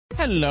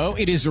Hello,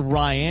 it is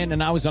Ryan,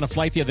 and I was on a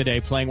flight the other day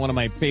playing one of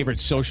my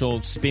favorite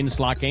social spin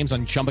slot games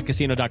on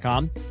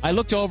ChumbaCasino.com. I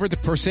looked over at the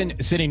person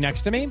sitting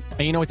next to me, and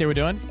you know what they were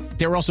doing?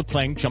 They were also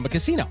playing Chumba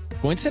Casino.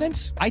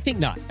 Coincidence? I think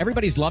not.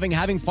 Everybody's loving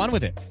having fun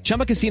with it.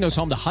 Chumba Casino is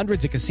home to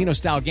hundreds of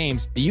casino-style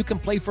games that you can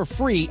play for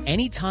free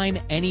anytime,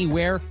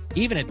 anywhere,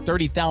 even at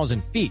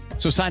 30,000 feet.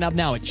 So sign up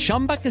now at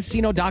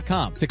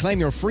ChumbaCasino.com to claim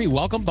your free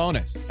welcome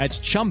bonus. That's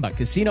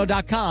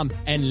ChumbaCasino.com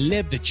and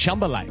live the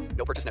Chumba life.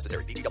 No purchase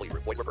necessary. VGW.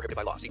 Void where prohibited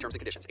by law. See terms and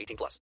conditions. 18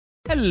 plus.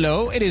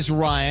 Hello, it is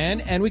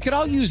Ryan, and we could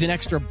all use an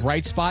extra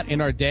bright spot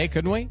in our day,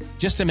 couldn't we?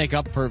 Just to make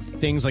up for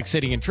things like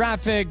sitting in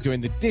traffic,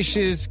 doing the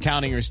dishes,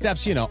 counting your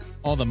steps, you know,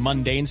 all the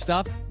mundane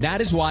stuff. That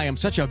is why I'm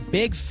such a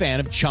big fan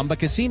of Chumba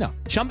Casino.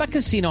 Chumba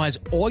Casino has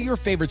all your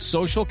favorite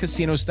social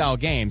casino-style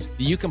games that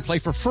you can play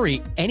for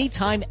free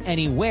anytime,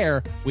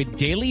 anywhere with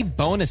daily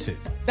bonuses.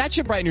 That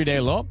should brighten your day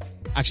a little.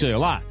 Actually, a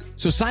lot.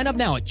 So sign up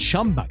now at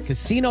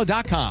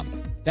ChumbaCasino.com.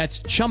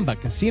 That's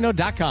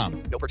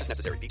ChumbaCasino.com. No purchase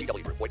necessary.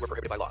 VGW. Void where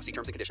prohibited by law. See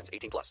terms and conditions.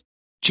 18 plus.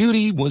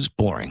 Judy was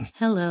boring.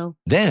 Hello.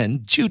 Then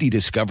Judy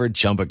discovered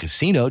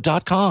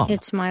ChumbaCasino.com.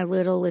 It's my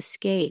little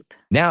escape.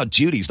 Now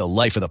Judy's the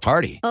life of the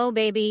party. Oh,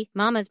 baby,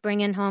 mama's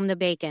bringing home the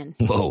bacon.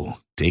 Whoa,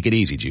 take it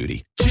easy,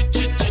 Judy.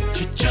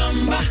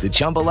 The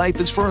Chumba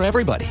life is for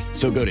everybody.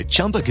 So go to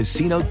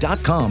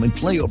ChumbaCasino.com and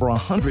play over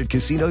 100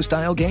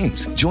 casino-style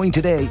games. Join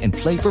today and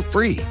play for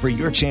free for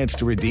your chance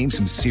to redeem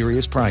some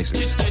serious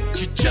prizes.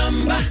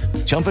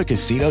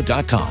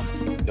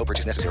 ChumbaCasino.com. No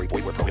purchase necessary.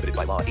 Void where prohibited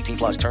by law. 18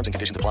 plus terms and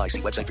conditions apply.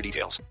 See website for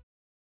details.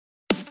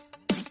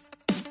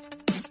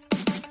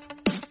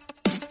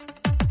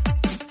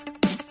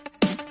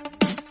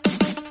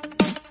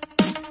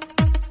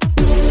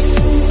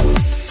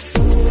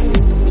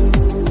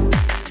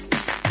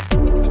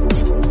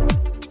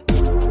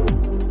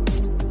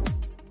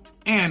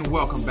 And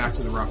welcome back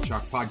to the Rock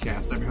Chalk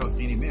Podcast. I'm your host,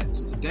 Andy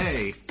Mitz.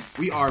 Today,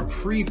 we are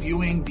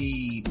previewing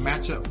the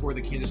matchup for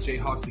the Kansas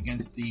Jayhawks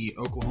against the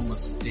Oklahoma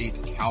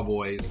State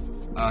Cowboys.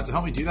 To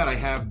help me do that, I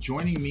have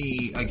joining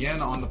me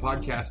again on the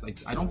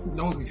podcast. I don't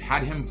know if we've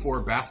had him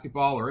for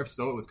basketball, or if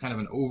so, it was kind of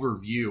an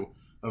overview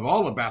of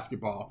all of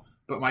basketball.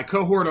 But my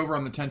cohort over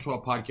on the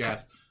 1012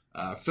 podcast,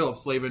 Philip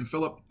Slavin.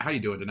 Philip, how you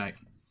doing tonight?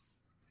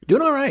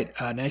 Doing all right.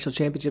 National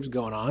championship's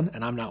going on,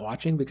 and I'm not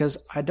watching because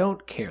I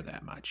don't care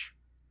that much.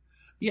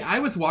 Yeah, I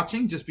was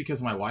watching just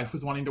because my wife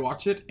was wanting to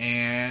watch it,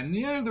 and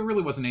yeah, there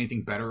really wasn't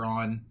anything better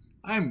on.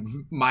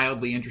 I'm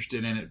mildly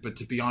interested in it, but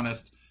to be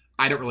honest,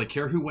 I don't really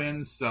care who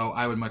wins, so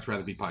I would much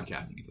rather be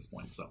podcasting at this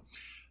point. So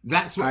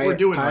that's what we're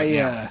doing right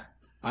now.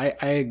 I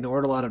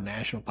ignored a lot of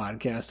national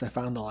podcasts I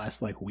found the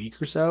last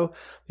week or so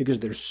because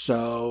they're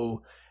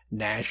so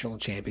national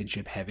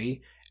championship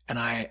heavy, and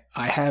I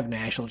had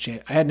national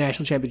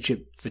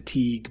championship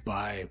fatigue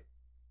by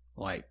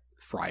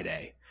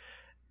Friday.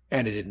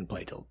 And it didn't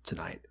play till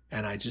tonight.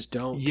 And I just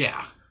don't.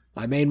 Yeah.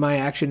 I made my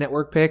Action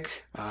Network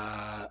pick.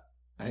 I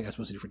think I was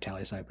supposed to do for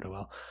Tally Site, but oh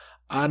well.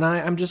 And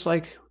I'm just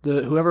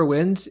whoever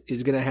wins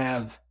is going to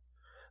have,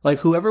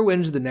 whoever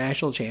wins the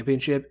national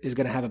championship is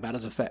going to have about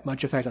as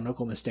much effect on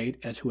Oklahoma State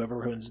as whoever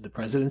wins the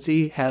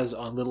presidency has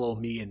on little old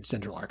me in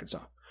Central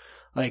Arkansas.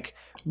 Really,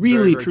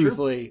 very, very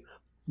truthfully, true.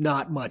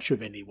 Not much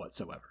of any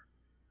whatsoever.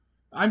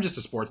 I'm just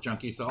a sports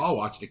junkie, so I'll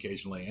watch it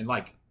occasionally. And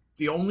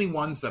the only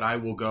ones that I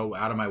will go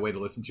out of my way to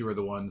listen to are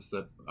the ones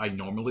that I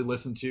normally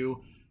listen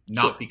to,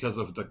 not because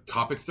of the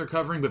topics they're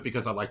covering, but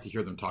because I like to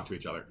hear them talk to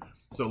each other.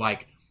 So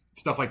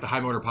stuff like the High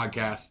Motor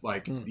Podcast,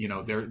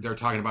 they're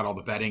talking about all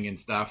the betting and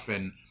stuff,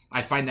 and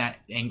I find that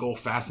angle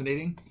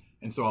fascinating,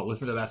 and so I'll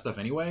listen to that stuff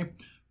anyway.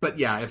 But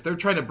yeah, if they're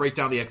trying to break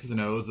down the X's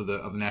and O's of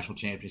the national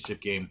championship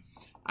game,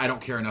 I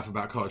don't care enough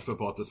about college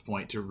football at this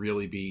point to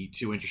really be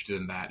too interested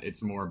in that.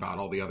 It's more about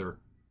all the other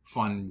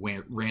fun,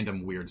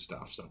 random, weird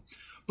stuff.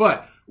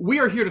 But we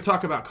are here to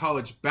talk about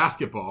college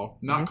basketball,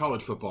 not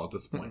college football at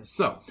this point.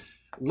 So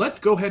let's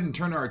go ahead and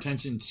turn our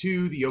attention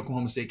to the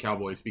Oklahoma State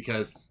Cowboys,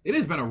 because it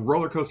has been a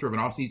roller coaster of an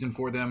offseason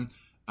for them.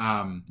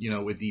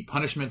 With the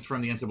punishments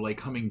from the NCAA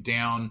coming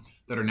down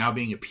that are now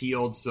being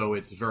appealed. So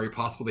it's very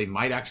possible they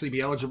might actually be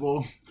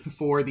eligible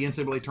for the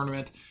NCAA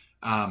tournament.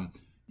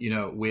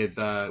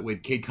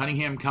 With Cade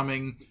Cunningham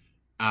coming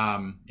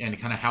and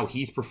kind of how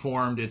he's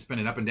performed, it's been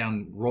an up and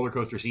down roller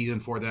coaster season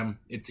for them,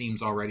 it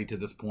seems already to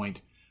this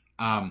point.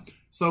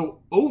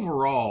 So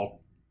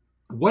overall,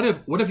 what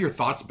have your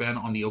thoughts been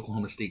on the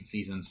Oklahoma State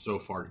season so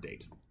far to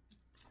date?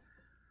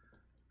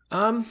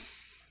 So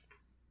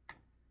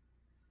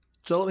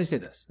let me say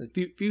this. A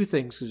few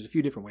things, because there's a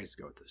few different ways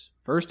to go with this.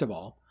 First of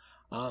all,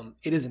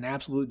 it is an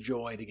absolute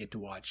joy to get to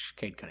watch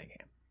Cade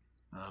Cunningham.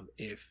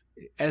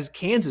 As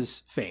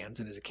Kansas fans,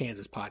 and as a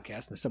Kansas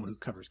podcast, and as someone who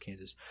covers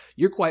Kansas,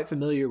 you're quite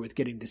familiar with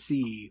getting to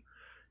see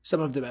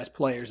some of the best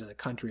players in the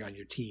country on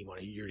your team on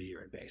a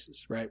year-to-year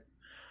basis, right?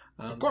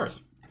 Of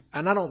course.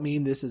 And I don't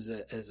mean this as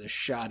a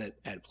shot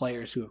at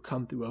players who have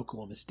come through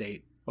Oklahoma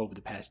State over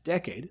the past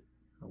decade.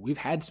 We've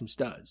had some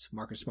studs.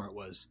 Marcus Smart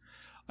was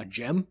a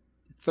gem.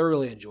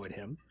 Thoroughly enjoyed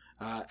him.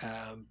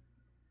 And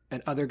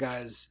other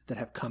guys that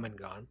have come and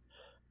gone.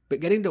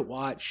 But getting to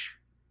watch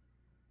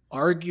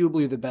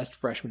arguably the best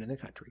freshman in the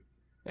country.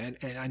 And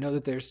I know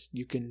that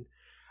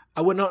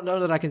I would not know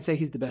that I can say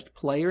he's the best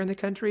player in the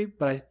country,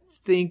 but I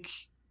think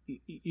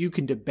you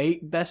can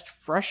debate best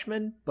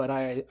freshman, but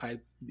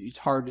it's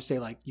hard to say,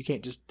 like, you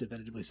can't just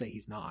definitively say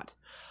he's not.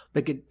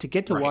 But to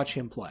get to watch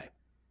him play,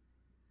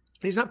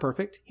 he's not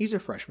perfect. He's a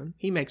freshman.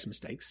 He makes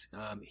mistakes.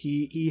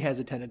 He has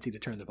a tendency to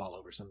turn the ball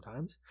over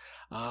sometimes.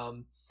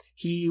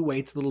 He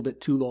waits a little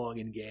bit too long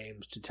in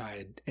games to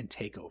try and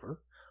take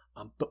over.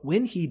 But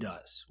when he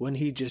does, when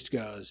he just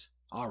goes,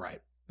 all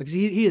right, because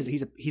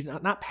he's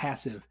not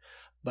passive,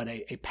 but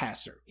a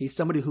passer. He's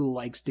somebody who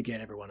likes to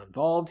get everyone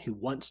involved. He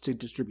wants to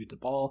distribute the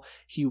ball.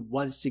 He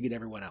wants to get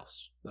everyone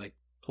else like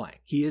playing.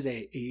 He is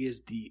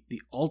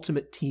the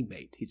ultimate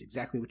teammate. He's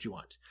exactly what you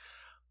want.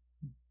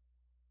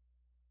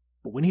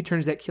 But when he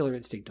turns that killer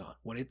instinct on,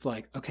 when it's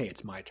like, okay,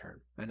 it's my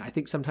turn, and I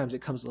think sometimes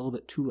it comes a little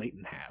bit too late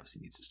in halves. He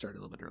needs to start a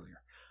little bit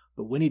earlier.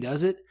 But when he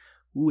does it,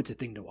 it's a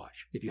thing to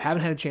watch. If you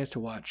haven't had a chance to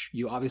watch,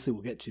 you obviously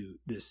will get to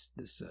this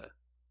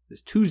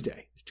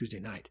Tuesday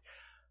night.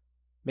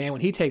 Man,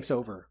 when he takes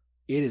over,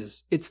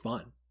 it's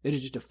fun. It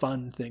is just a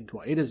fun thing to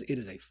watch. It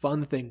is a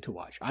fun thing to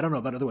watch. I don't know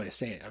about another way to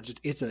say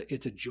it.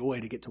 It's a joy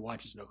to get to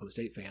watch as an Oklahoma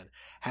State fan,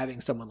 having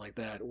someone like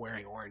that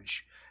wearing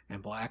orange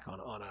and black on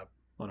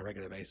a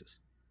regular basis.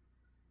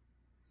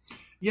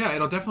 Yeah,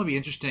 it'll definitely be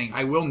interesting.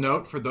 I will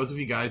note, for those of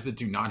you guys that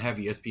do not have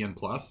ESPN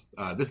Plus,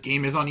 this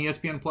game is on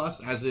ESPN Plus,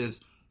 as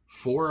is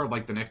 4 of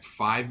like the next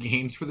 5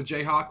 games for the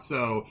Jayhawks.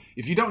 So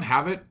if you don't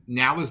have it,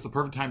 now is the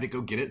perfect time to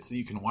go get it so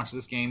you can watch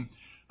this game.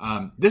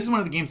 This is one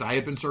of the games I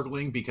had been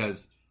circling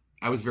because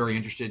I was very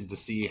interested to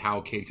see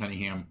how Cade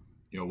Cunningham,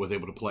 was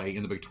able to play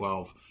in the Big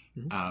 12.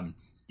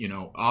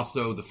 Mm-hmm.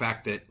 Also the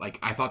fact that, like,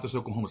 I thought this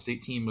Oklahoma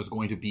State team was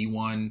going to be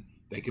one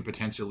they could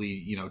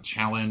potentially,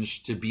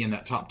 challenge to be in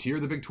that top tier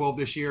of the Big 12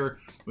 this year,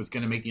 was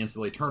going to make the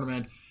NCAA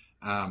tournament.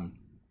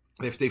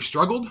 They've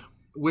struggled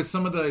with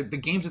some of the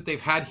games that they've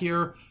had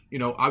here,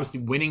 obviously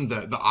winning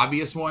the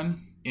obvious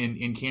one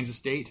in Kansas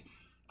State.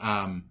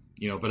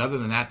 But other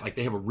than that, like,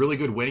 they have a really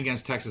good win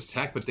against Texas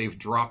Tech, but they've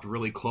dropped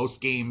really close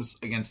games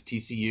against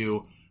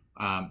TCU,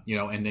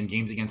 and then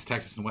games against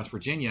Texas and West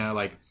Virginia.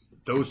 Like,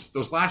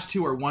 those last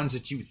 2 are ones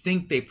that you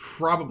think they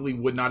probably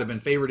would not have been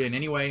favored in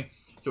anyway.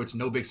 So it's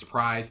no big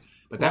surprise.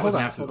 But that was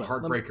an absolute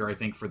heartbreaker, I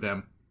think, for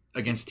them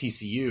against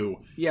TCU.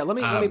 Yeah, let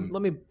me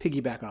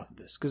piggyback off of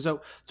this, because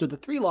so the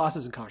 3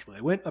 losses in conference play,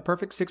 they went a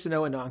perfect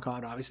 6-0 in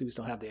non-con. Obviously, we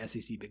still have the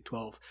SEC Big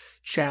 12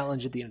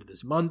 challenge at the end of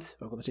this month.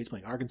 Oklahoma State's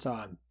playing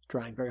Arkansas. I'm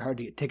trying very hard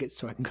to get tickets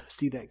so I can go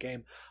see that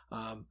game.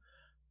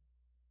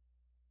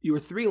 Your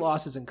 3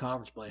 losses in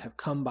conference play have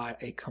come by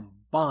a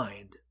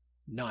combined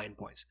 9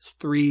 points. It's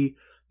 3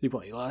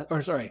 points. You lost,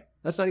 or sorry,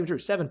 that's not even true.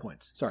 7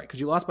 points. Sorry,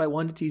 because you lost by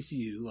 1 to TCU,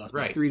 you lost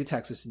by 3 to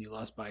Texas, and you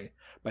lost by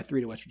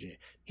 3 to West Virginia.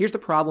 Here's the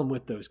problem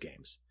with those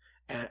games.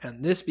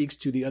 And this speaks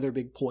to the other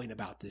big point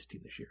about this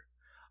team this year.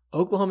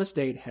 Oklahoma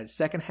State had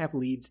second half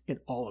leads in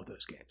all of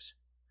those games.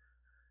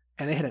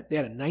 And they had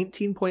a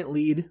 19-point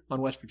lead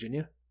on West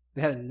Virginia.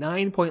 They had a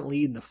 9-point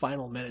lead in the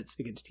final minutes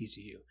against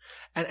TCU.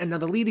 And now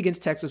the lead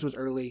against Texas was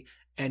early,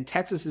 and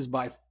Texas is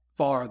by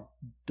far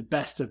the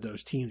best of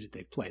those teams that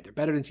they've played. They're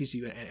better than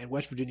TCU, and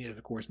West Virginia,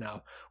 of course,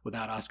 now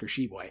without Oscar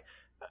Sheboy.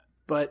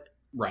 But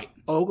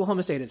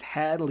Oklahoma State has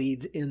had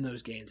leads in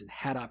those games and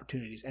had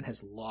opportunities and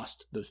has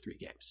lost those 3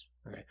 games.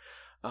 Okay,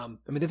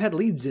 they've had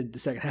leads in the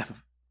second half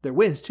of their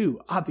wins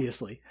too,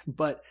 obviously,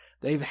 but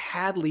they've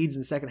had leads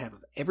in the second half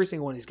of every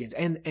single one of these games,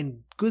 and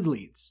good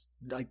leads.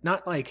 Like,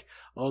 not like,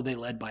 they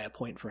led by a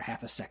point for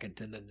half a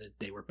second and then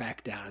they were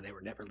back down and they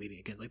were never leading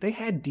again. Like, they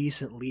had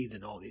decent leads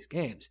in all these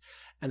games,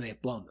 and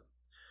they've blown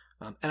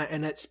them.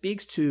 And that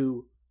speaks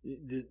to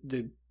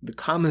the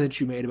comment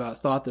that you made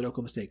about thought that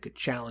Oklahoma State could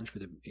challenge for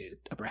the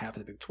upper half of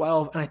the Big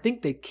 12. And I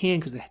think they can,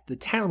 because the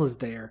talent is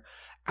there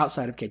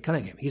outside of Cade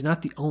Cunningham. He's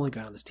not the only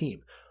guy on this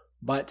team.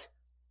 But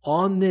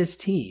on this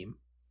team,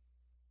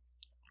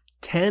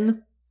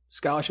 10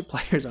 scholarship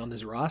players on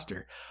this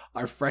roster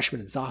are freshmen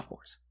and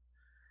sophomores.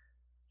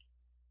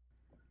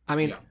 I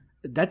mean,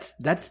 that's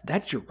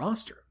your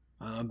roster.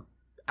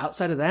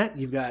 Outside of that,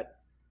 you've got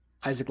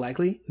Isaac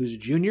Likely, who's a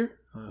junior,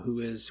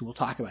 we'll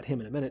talk about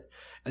him in a minute.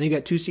 And then you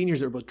got 2 seniors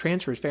that were both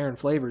transfers, Farron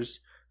Flavors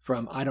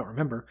from I don't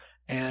remember,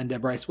 and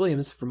Bryce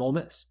Williams from Ole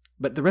Miss.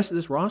 But the rest of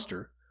this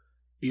roster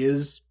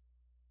is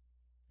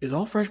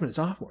all freshmen and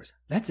sophomores.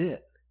 That's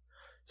it.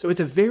 So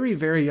it's a very,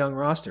 very young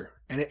roster,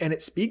 and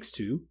it speaks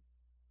to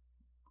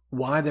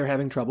why they're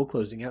having trouble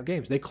closing out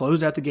games. They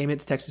closed out the game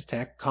against Texas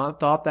Tech.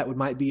 Thought that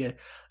might be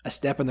a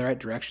step in the right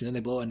direction. Then they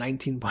blow a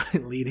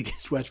 19-point lead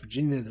against West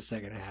Virginia in the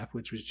second half,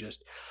 which was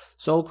just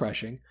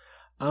soul-crushing.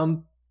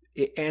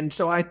 And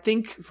so I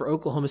think for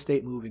Oklahoma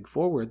State moving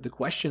forward, the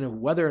question of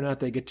whether or not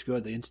they get to go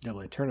to the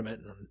NCAA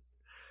tournament,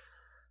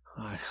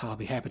 and I'll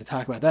be happy to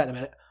talk about that in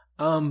a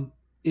minute,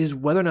 is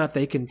whether or not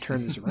they can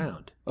turn this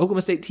around.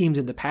 Oklahoma State teams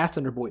in the past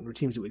under Boynton were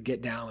teams that would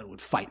get down and would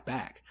fight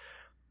back.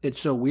 It's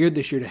so weird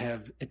this year to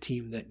have a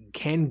team that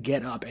can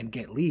get up and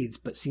get leads,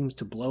 but seems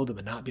to blow them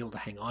and not be able to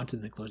hang on to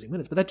them in the closing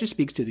minutes. But that just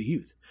speaks to the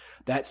youth.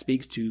 That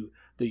speaks to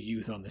the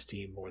youth on this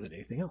team more than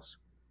anything else.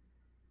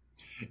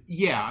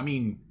 Yeah, I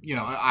mean,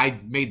 I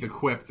made the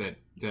quip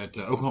that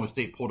Oklahoma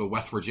State pulled a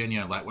West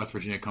Virginia and let West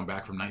Virginia come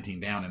back from 19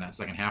 down in that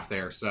second half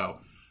there. So,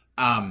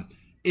 but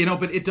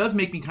it does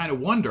make me kind of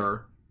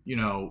wonder,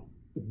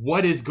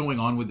 what is going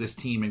on with this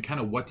team and kind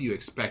of what do you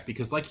expect?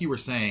 Because like you were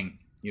saying,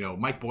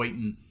 Mike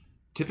Boynton,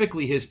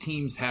 typically his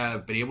teams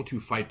have been able to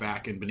fight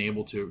back and been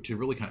able to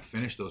really kind of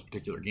finish those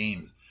particular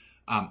games.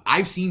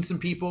 I've seen some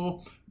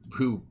people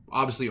who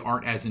obviously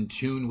aren't as in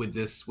tune with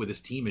this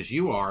team as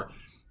you are,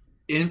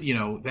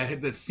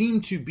 that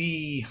seem to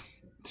be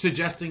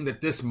suggesting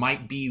that this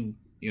might be,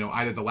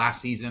 either the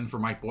last season for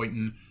Mike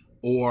Boynton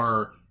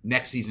or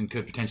next season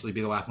could potentially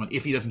be the last one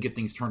if he doesn't get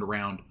things turned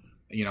around,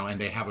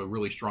 and they have a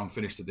really strong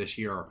finish to this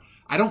year.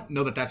 I don't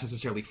know that that's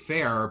necessarily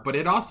fair, but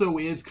it also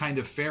is kind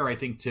of fair, I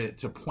think,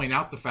 to point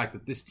out the fact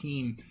that this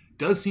team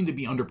does seem to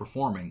be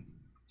underperforming.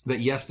 That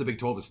yes, the Big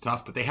 12 is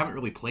tough, but they haven't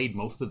really played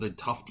most of the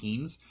tough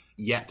teams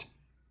yet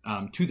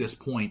to this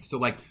point. So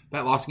like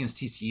that loss against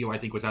TCU, I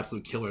think was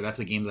absolute killer. That's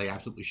a game they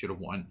absolutely should have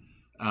won.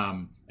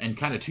 And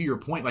kind of to your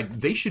point, like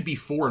they should be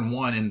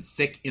 4-1 and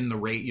thick in the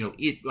race,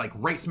 like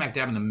right smack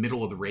dab in the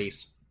middle of the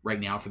race right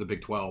now for the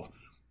Big 12.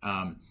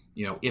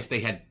 If they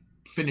had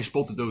finished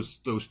both of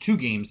those two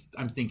games,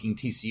 I'm thinking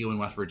TCU and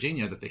West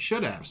Virginia that they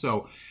should have.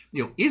 So,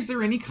 is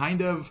there any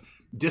kind of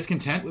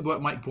discontent with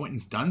what Mike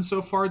Boynton's done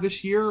so far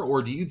this year?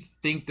 Or do you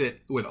think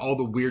that with all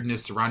the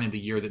weirdness surrounding the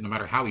year that no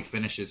matter how he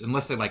finishes,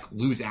 unless they like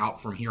lose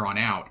out from here on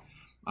out,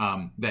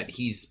 that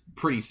he's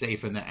pretty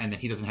safe and that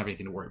he doesn't have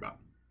anything to worry about?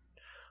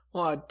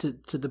 Well,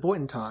 to the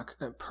Boynton talk,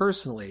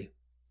 personally,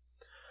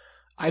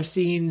 I've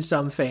seen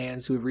some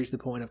fans who have reached the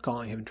point of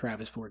calling him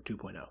Travis Ford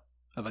 2.0,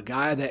 of a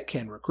guy that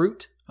can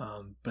recruit,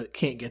 but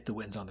can't get the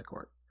wins on the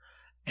court.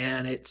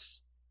 And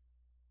it's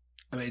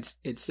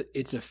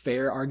a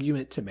fair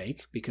argument to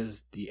make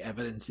because the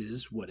evidence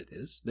is what it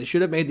is. They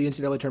should have made the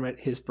NCAA tournament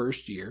his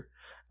first year,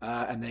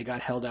 and they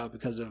got held out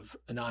because of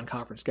a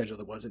non-conference schedule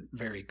that wasn't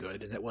very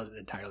good, and that wasn't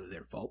entirely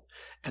their fault.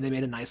 And they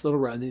made a nice little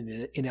run in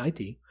the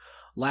NIT.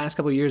 Last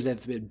couple of years,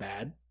 they've been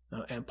bad,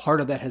 and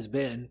part of that has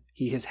been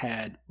he has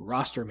had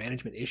roster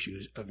management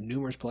issues of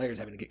numerous players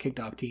having to get kicked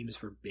off teams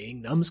for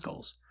being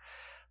numbskulls.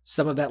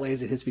 Some of that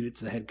lays at his feet as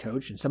the head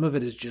coach, and some of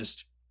it is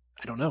just,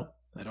 I don't know.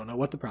 I don't know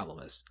what the problem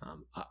is.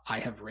 I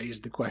have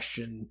raised the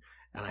question,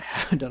 and I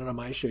haven't done it on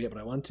my show yet,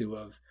 but I want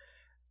to,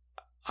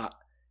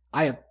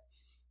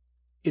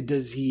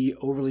 does he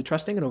overly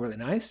trusting and overly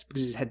nice?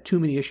 Because he's had too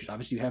many issues.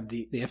 Obviously, you have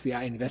the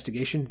FBI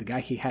investigation. The guy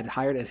he had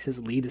hired as his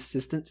lead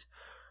assistant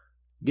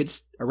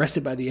gets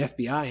arrested by the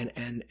FBI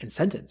and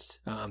sentenced.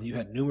 You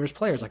had numerous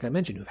players, like I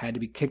mentioned, who've had to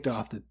be kicked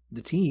off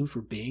the team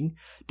for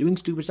doing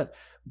stupid stuff.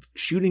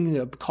 Shooting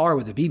a car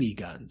with the BB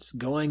guns,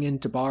 going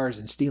into bars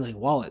and stealing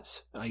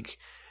wallets. Like,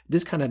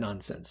 this kind of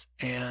nonsense.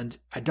 And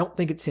I don't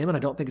think it's him, and I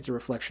don't think it's a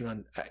reflection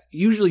on...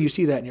 usually you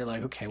see that and you're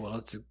like, okay, well,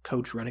 it's a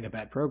coach running a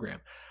bad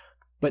program.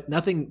 But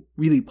nothing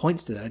really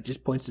points to that. It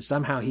just points to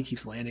somehow he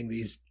keeps landing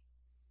these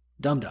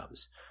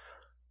dum-dums.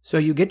 So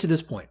you get to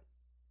this point.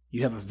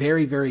 You have a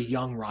very, very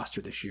young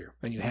roster this year,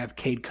 and you have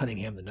Cade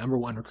Cunningham, the number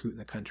one recruit in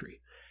the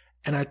country.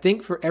 And I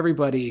think for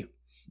everybody...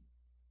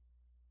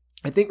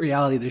 I think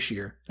reality this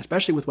year,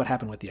 especially with what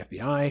happened with the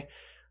FBI,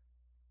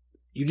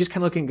 you just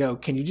kind of look and go,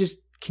 can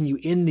you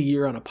end the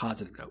year on a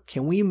positive note?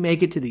 Can we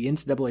make it to the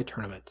NCAA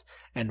tournament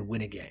and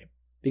win a game?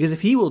 Because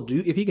if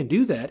he can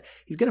do that,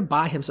 he's going to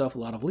buy himself a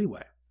lot of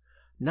leeway.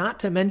 Not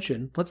to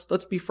mention,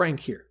 let's be frank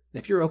here.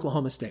 If you're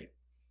Oklahoma State,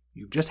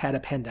 you've just had a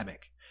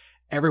pandemic.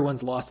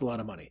 Everyone's lost a lot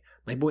of money.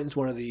 Mike Boynton's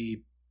one of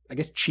the, I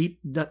guess,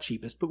 not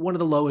cheapest, but one of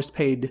the lowest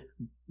paid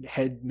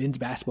head men's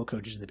basketball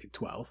coaches in the Big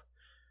 12.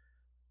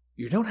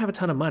 You don't have a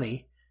ton of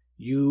money.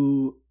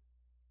 You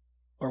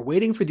are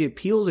waiting for the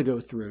appeal to go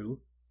through.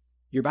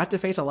 You're about to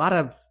face a lot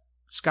of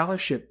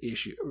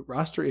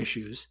roster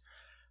issues.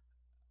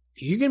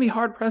 You're going to be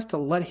hard-pressed to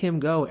let him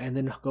go and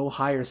then go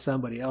hire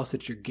somebody else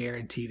that you're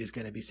guaranteed is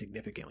going to be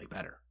significantly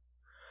better.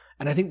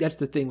 And I think that's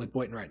the thing with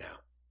Boynton right now.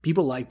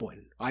 People like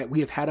Boynton. We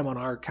have had him on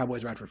our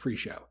Cowboys Ride for Free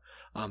show.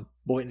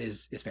 Boynton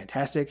is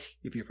fantastic.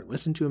 If you ever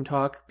listen to him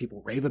talk,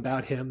 people rave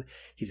about him.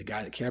 He's a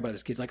guy that cares about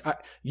his kids.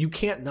 You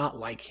can't not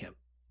like him.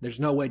 There's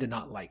no way to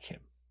not like him.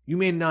 You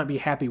may not be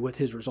happy with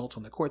his results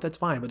on the court. That's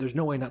fine, but there's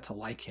no way not to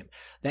like him.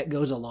 That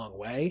goes a long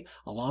way,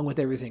 along with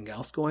everything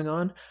else going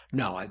on.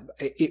 No,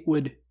 it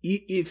would,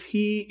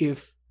 and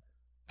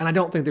I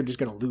don't think they're just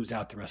going to lose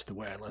out the rest of the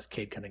way unless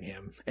Cade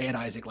Cunningham and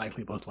Isaac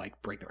likely both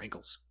break their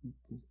ankles.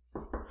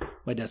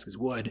 My desk is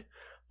wood.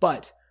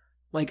 But,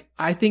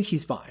 I think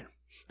he's fine.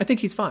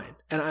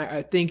 And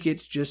I think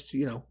it's just,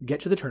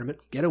 get to the tournament,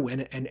 get a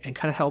win, and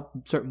kind of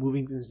help start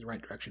moving things in the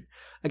right direction.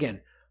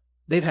 Again,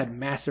 they've had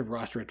massive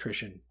roster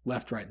attrition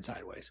left, right, and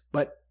sideways.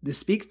 But this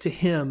speaks to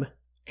him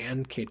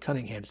and Cade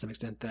Cunningham to some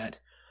extent that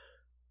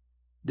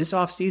this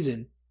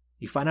offseason,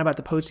 you find out about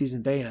the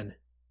postseason ban,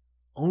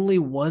 only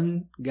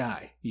one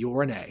guy,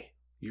 your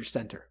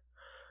center,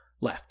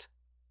 left.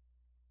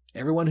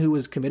 Everyone who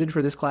was committed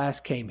for this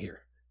class came here.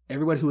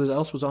 Everybody who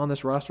else was on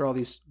this roster, all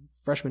these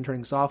freshmen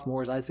turning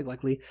sophomores, Isaac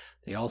likely,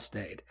 they all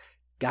stayed.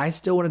 guys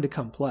still wanted to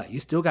come play. You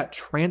still got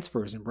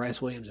transfers in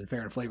Bryce Williams and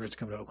Farron Flavors to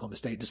come to Oklahoma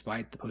State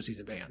despite the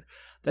postseason ban.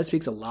 That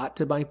speaks a lot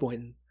to Mike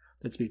Boynton.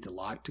 That speaks a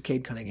lot to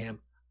Cade Cunningham.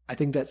 I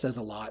think that says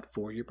a lot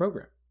for your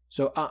program.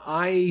 So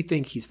I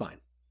think he's fine.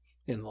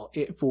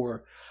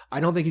 I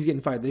don't think he's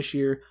getting fired this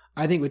year.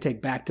 I think it would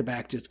take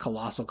back-to-back just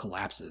colossal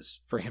collapses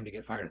for him to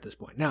get fired at this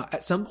point. Now,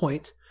 at some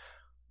point,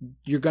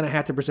 you're going to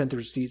have to present the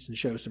receipts and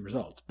show some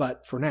results.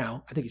 But for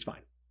now, I think he's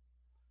fine.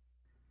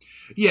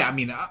 Yeah, I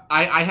mean,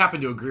 I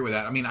happen to agree with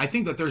that. I mean, I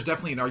think that there's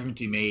definitely an argument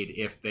to be made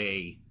if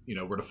they,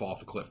 were to fall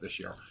off a cliff this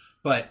year.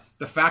 But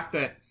the fact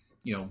that,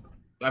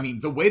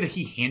 the way that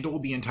he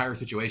handled the entire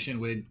situation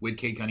with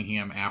Cade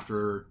Cunningham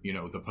after,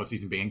 the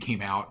postseason ban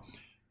came out,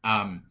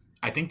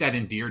 I think that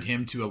endeared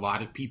him to a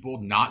lot of people,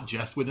 not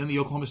just within the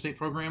Oklahoma State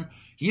program.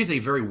 He is a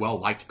very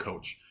well-liked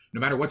coach. No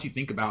matter what you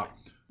think about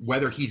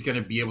whether he's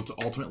going to be able to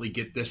ultimately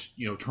get this,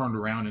 turned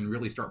around and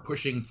really start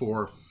pushing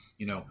for,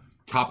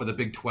 top of the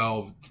Big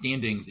 12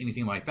 standings,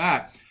 anything like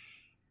that,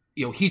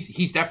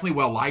 he's definitely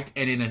well liked,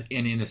 and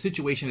in a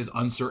situation as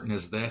uncertain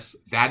as this,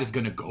 that is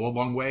going to go a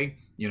long way.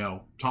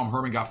 Tom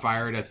Herman got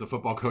fired as the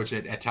football coach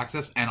at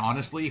Texas, and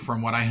honestly,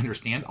 from what I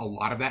understand, a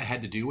lot of that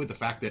had to do with the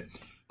fact that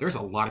there's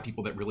a lot of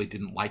people that really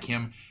didn't like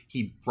him.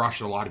 He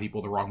brushed a lot of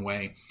people the wrong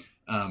way.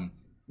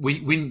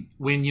 When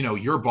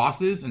your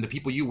bosses and the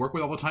people you work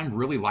with all the time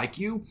really like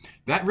you,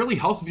 that really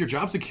helps with your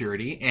job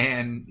security.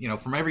 And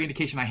from every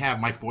indication I have,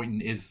 Mike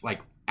Boynton is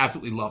like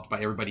absolutely loved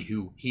by everybody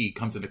who he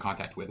comes into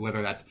contact with,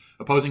 whether that's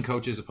opposing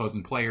coaches,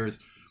 opposing players,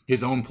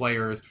 his own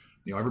players,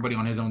 everybody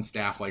on his own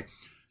staff.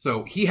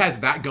 So he has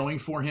that going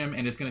for him,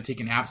 and it's going to take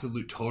an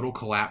absolute total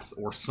collapse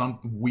or some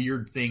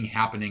weird thing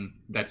happening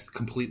that's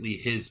completely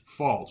his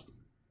fault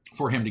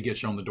for him to get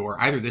shown the door,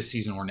 either this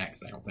season or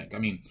next. I don't think. I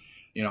mean,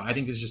 I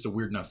think it's just a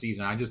weird enough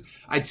season.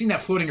 I'd seen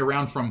that floating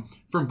around from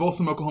both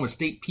some Oklahoma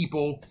State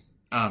people,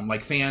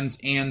 like fans,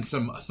 and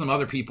some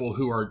other people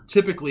who are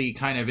typically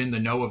kind of in the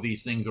know of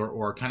these things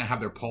or kind of have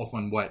their pulse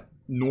on what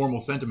normal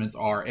sentiments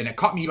are. And it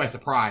caught me by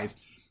surprise.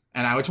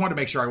 And I just wanted to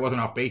make sure I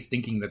wasn't off base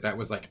thinking that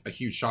was like a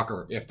huge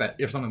shocker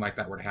if something like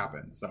that were to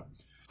happen. So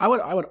I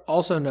would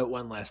also note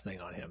one last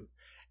thing on him.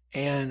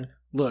 And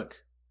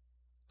look,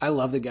 I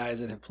love the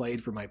guys that have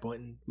played for Mike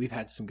Boynton. We've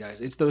had some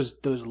guys. It's those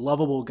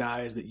lovable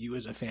guys that you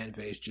as a fan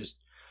base just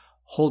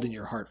hold in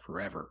your heart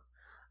forever.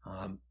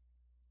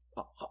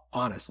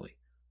 Honestly.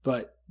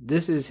 But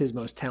this is his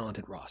most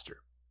talented roster,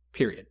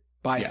 period,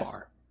 by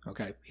far.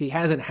 Okay, he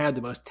hasn't had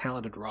the most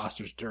talented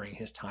rosters during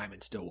his time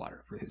in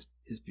Stillwater for his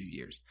few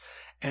years,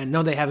 and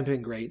no, they haven't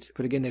been great.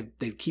 But again,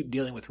 they keep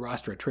dealing with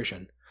roster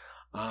attrition.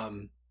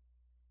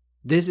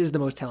 This is the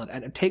most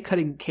talented, and take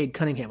Cade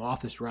Cunningham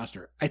off this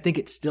roster, I think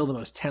it's still the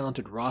most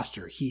talented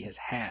roster he has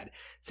had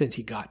since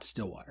he got to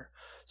Stillwater.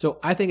 So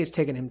I think it's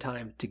taken him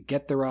time to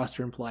get the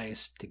roster in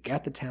place, to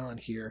get the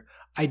talent here.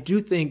 I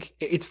do think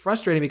it's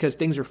frustrating because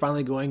things are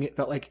finally going, it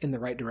felt like, in the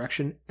right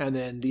direction. And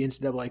then the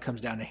NCAA comes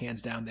down and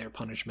hands down their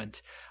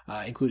punishment,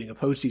 including a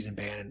postseason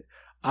ban. And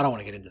I don't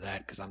want to get into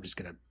that because I'm just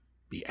going to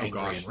be angry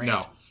and rant.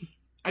 No.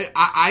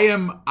 I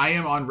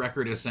am on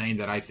record as saying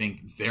that I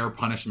think their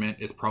punishment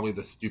is probably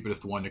the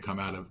stupidest one to come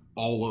out of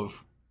all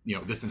of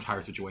this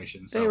entire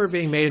situation. So they were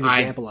being made an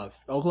example of.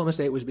 Oklahoma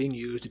State was being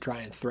used to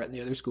try and threaten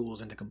the other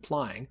schools into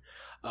complying,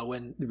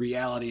 when the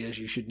reality is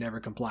you should never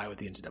comply with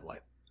the NCAA.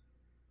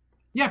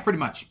 Yeah, pretty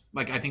much.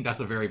 I think that's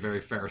a very,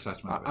 very fair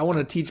assessment of it. I want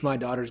to teach my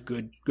daughters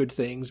good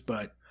things,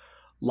 but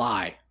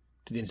lie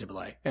to the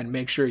NCAA and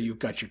make sure you've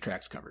got your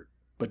tracks covered.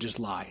 But just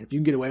lie. If you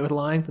can get away with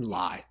lying, then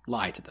lie.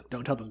 Lie to them.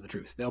 Don't tell them the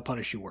truth. They'll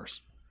punish you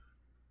worse.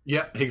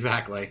 Yeah,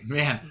 exactly.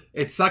 Man,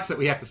 it sucks that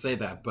we have to say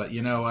that, but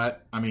you know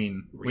what? I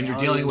mean, when you're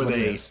Reality dealing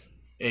is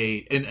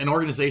with an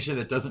organization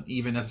that doesn't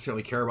even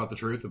necessarily care about the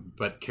truth,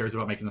 but cares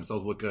about making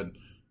themselves look good,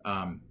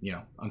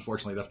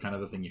 unfortunately, that's kind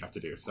of the thing you have to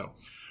do. So,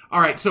 all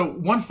right. So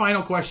one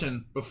final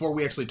question before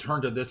we actually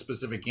turn to this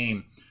specific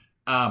game.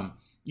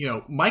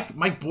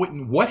 Mike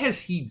Boynton, what has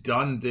he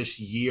done this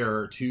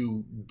year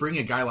to bring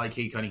a guy like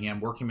Cade Cunningham,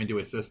 work him into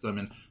his system,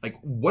 and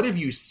what have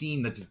you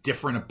seen that's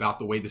different about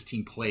the way this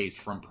team plays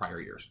from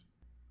prior years?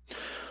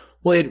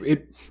 Well,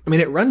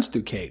 it runs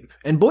through Cade,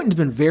 and Boynton's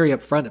been very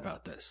upfront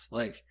about this.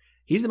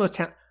 He's the most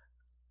talented.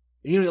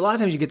 A lot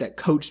of times you get that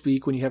coach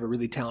speak when you have a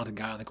really talented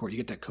guy on the court. You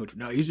get that coach.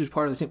 No, he's just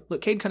part of the team.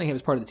 Look, Cade Cunningham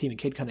is part of the team, and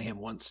Cade Cunningham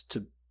wants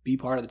to be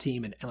part of the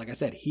team. And like I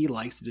said, he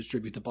likes to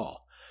distribute the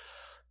ball.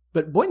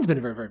 But Boynton's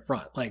been very, very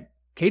front.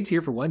 Cade's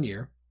here for 1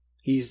 year.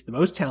 He's the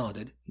most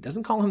talented. He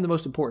doesn't call him the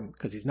most important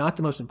because he's not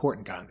the most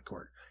important guy on the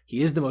court.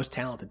 He is the most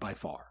talented by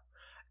far.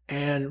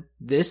 And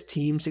this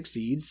team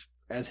succeeds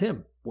as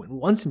him. Boynton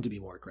wants him to be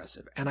more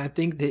aggressive. And I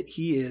think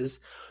that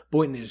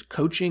Boynton is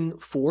coaching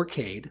for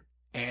Cade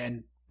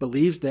and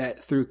believes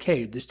that through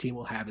Cade, this team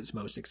will have its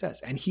most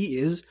success. And he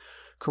is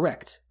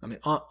correct. I mean,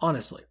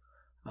 honestly,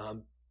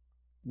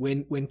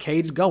 when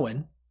Cade's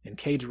going and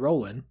Cade's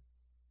rolling,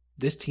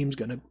 this team's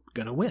gonna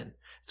win.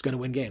 It's gonna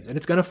win games, and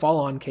it's gonna fall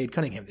on Cade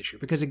Cunningham this year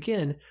because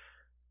again,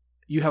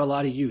 you have a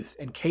lot of youth,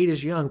 and Cade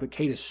is young, but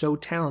Cade is so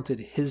talented.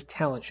 His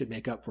talent should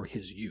make up for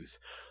his youth.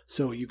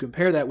 So you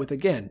compare that with,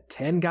 again,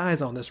 10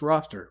 guys on this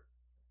roster,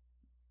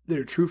 that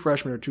are true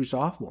freshmen or true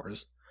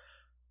sophomores,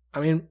 I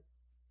mean,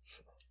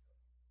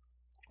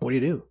 what do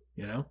you do?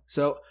 You know?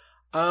 So,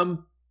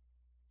 and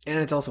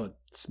it's also a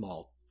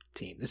small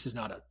team. This is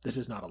not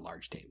a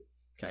large team.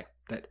 Okay.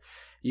 That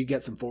you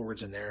get some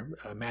forwards in there.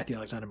 Matthew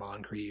Alexander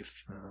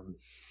Moncrief.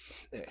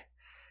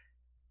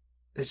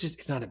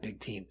 It's not a big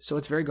team. So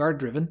it's very guard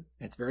driven.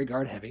 It's very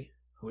guard heavy,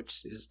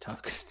 which is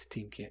tough because the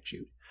team can't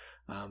shoot.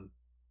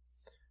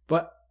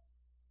 But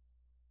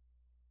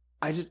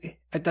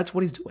that's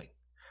what he's doing.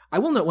 I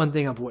will note one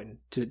thing I'm waiting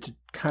to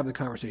have the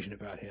conversation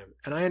about him.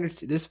 And I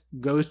understand this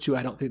goes to,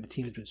 I don't think the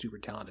team has been super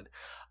talented.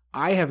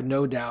 I have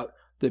no doubt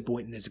that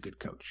Boynton is a good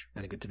coach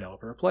and a good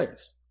developer of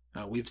players.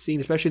 We've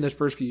seen, especially in those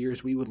first few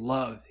years, we would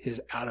love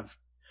his out of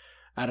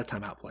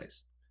timeout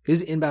plays.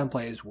 His inbound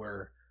plays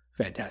were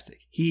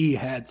fantastic. He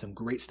had some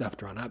great stuff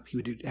drawn up.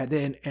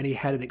 And he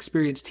had an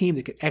experienced team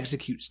that could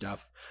execute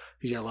stuff.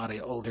 He's got a lot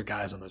of older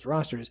guys on those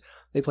rosters.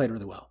 They played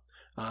really well.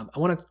 I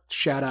want to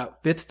shout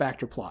out Fifth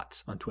Factor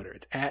Plots on Twitter.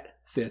 It's at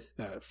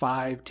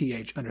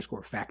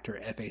 5th_factor,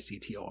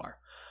 FACTOR.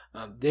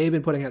 They've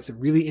been putting out some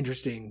really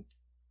interesting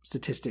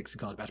statistics in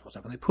college basketball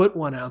stuff. And they put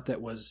one out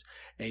that was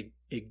a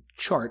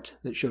chart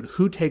that showed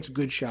who takes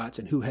good shots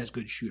and who has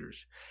good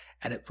shooters.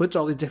 And it puts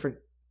all these different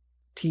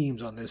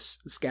teams on this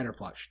scatter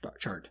plot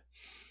chart.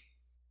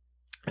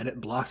 And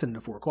it blocks it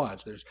into 4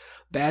 quads. There's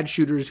bad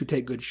shooters who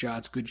take good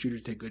shots, good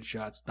shooters take good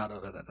shots,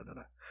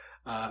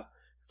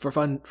 For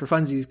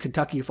funsies,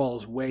 Kentucky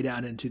falls way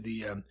down into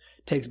the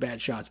takes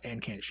bad shots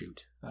and can't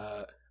shoot.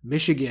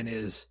 Michigan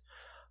is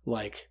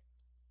like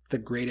the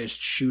greatest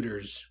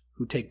shooters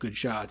who take good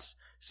shots.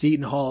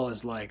 Seton Hall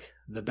is like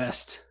the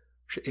best.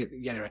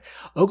 Anyway,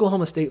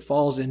 Oklahoma State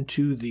falls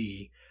into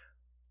the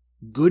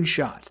good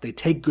shots. They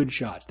take good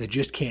shots. They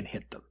just can't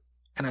hit them.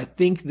 And I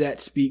think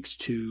that speaks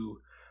to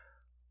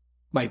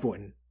Mike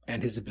Boynton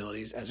and his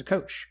abilities as a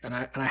coach. And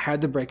I had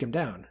to break him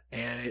down.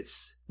 And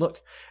it's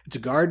a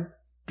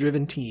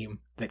guard-driven team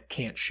that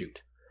can't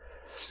shoot.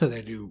 So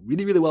they do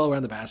really, really well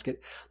around the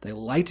basket. They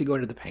like to go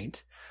into the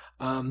paint.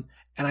 And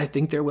I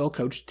think they're well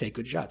coached to take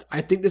good shots. I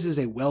think this is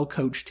a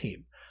well-coached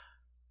team.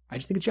 I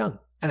just think it's young.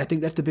 And I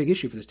think that's the big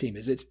issue for this team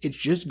is it's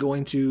just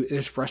going to,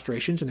 there's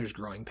frustrations and there's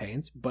growing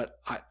pains. But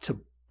to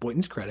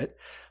Boynton's credit,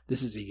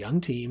 this is a young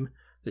team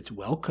that's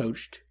well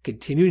coached,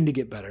 continuing to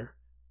get better.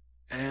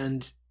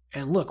 And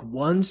look,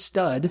 one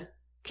stud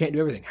can't do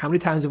everything. How many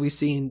times have we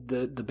seen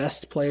the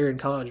best player in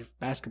college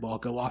basketball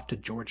go off to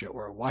Georgia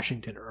or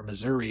Washington or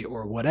Missouri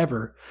or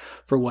whatever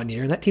for 1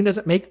 year, and that team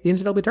doesn't make the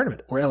NCAA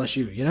tournament or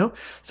LSU, you know?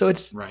 So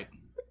it's right.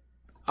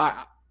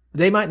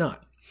 They might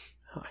not.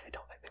 I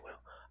don't think they will.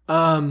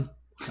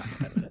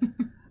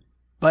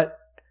 But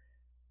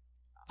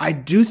I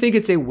do think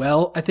it's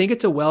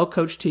a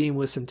well-coached team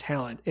with some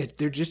talent.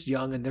 They're just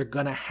young and they're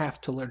going to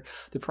have to learn.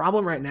 The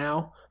problem right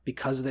now,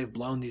 because they've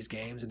blown these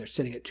games and they're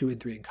sitting at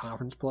 2-3 in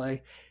conference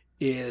play,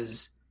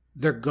 is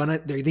they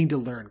need to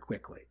learn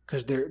quickly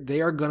because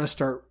they're going to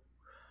start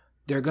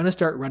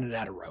running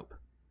out of rope,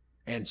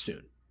 and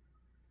soon.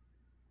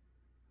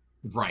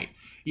 Right.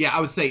 Yeah, I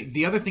would say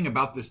the other thing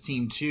about this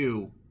team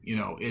too,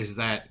 is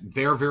that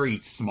they're very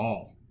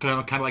small, kind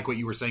of like what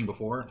you were saying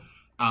before.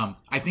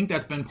 I think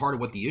that's been part of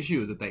what the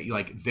issue is, that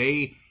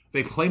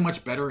they play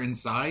much better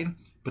inside,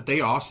 but they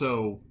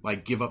also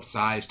give up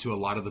size to a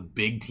lot of the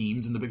big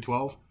teams in the Big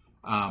 12.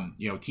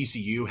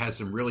 TCU has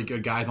some really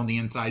good guys on the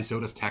inside. So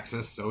does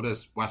Texas. So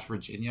does West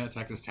Virginia.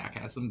 Texas Tech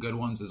has some good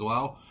ones as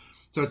well.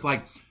 So it's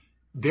like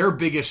their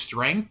biggest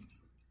strength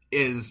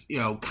is,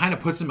 kind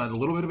of puts them at a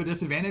little bit of a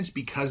disadvantage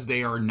because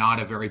they are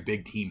not a very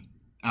big team.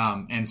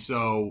 And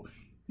so,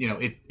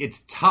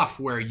 it's tough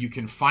where you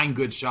can find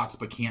good shots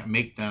but can't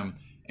make them.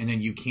 And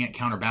then you can't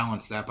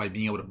counterbalance that by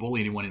being able to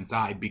bully anyone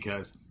inside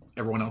because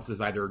everyone else is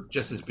either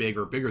just as big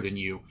or bigger than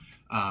you.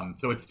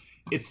 So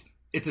it's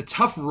a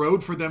tough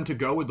road for them to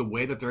go with the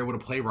way that they're able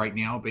to play right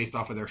now based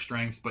off of their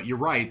strengths. But you're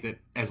right that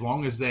as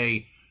long as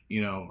they,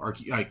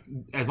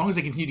 as long as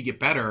they continue to get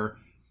better,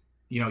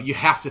 you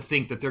have to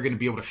think that they're going to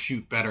be able to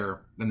shoot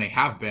better than they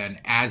have been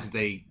as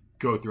they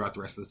go throughout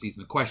the rest of the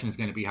season. The question is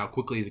going to be how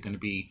quickly is it going to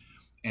be,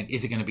 and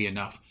is it going to be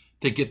enough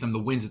to get them the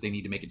wins that they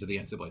need to make it to the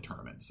NCAA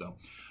tournament. So,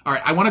 all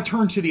right, I want to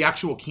turn to the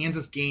actual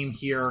Kansas game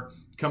here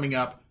coming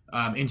up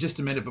in just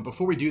a minute. But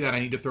before we do that, I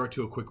need to throw it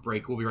to a quick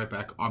break. We'll be right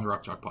back on the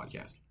Rock Chalk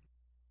Podcast.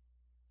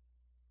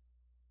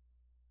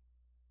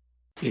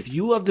 If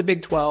you love the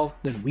Big 12,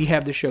 then we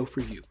have the show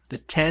for you. The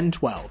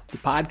 10-12, the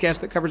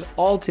podcast that covers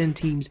all 10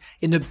 teams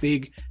in the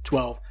Big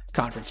 12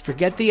 Conference.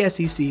 Forget the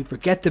SEC,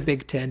 forget the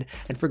Big 10,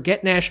 and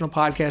forget national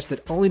podcasts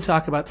that only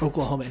talk about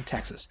Oklahoma and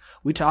Texas.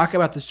 We talk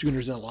about the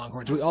Sooners and the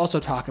Longhorns. We also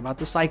talk about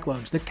the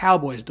Cyclones, the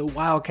Cowboys, the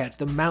Wildcats,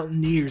 the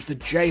Mountaineers, the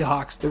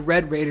Jayhawks, the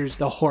Red Raiders,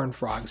 the Horned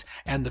Frogs,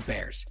 and the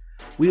Bears.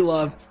 We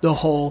love the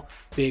whole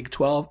Big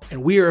 12,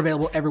 and we are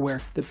available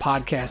everywhere that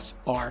podcasts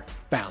are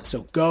found.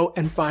 So go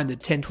and find the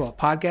 10-12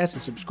 podcast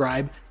and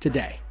subscribe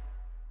today.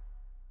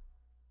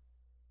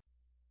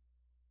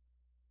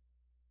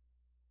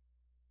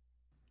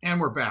 And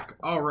we're back.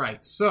 All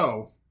right.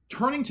 So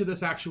turning to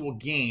this actual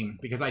game,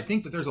 because I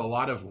think that there's a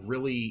lot of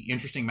really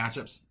interesting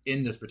matchups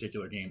in this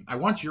particular game. I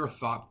want your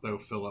thought, though,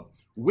 Philip.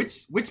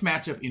 Which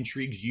matchup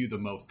intrigues you the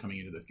most coming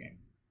into this game?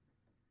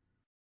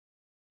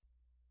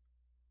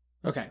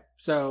 Okay,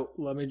 so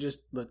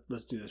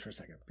let's do this for a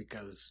second,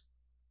 because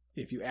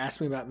if you ask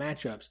me about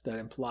matchups, that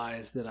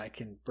implies that I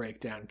can break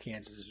down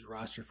Kansas's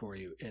roster for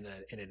you in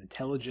an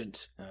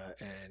intelligent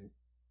and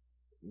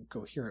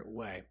coherent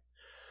way.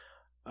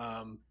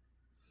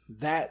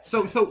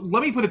 So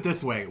let me put it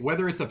this way: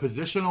 whether it's a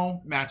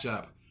positional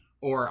matchup,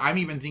 or I'm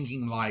even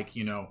thinking like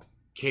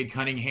Cade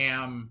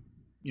Cunningham,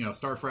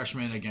 star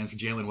freshman against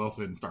Jalen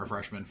Wilson, star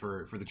freshman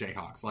for the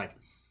Jayhawks, like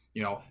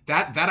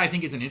that I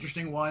think is an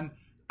interesting one.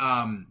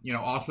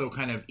 Also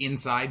kind of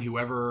inside,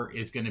 whoever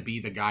is going to be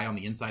the guy on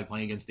the inside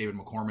playing against David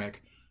McCormick.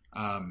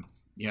 And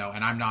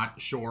I'm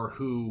not sure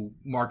who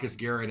Marcus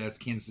Garrett as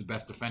Kansas'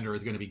 best defender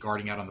is going to be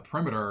guarding out on the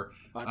perimeter.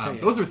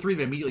 Those are three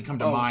that immediately come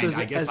to mind. So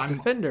I guess as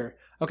defender.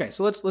 Okay,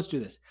 so let's do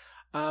this.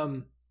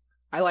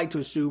 I like to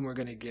assume we're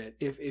going to get,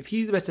 if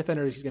he's the best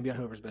defender, he's going to be on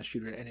whoever's best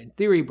shooter. And in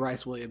theory,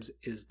 Bryce Williams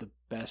is the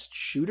best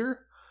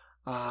shooter.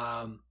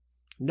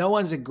 No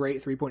one's a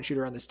great 3-point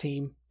shooter on this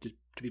team, just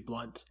to be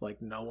blunt.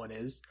 Like, no one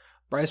is.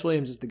 Bryce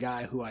Williams is the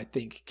guy who I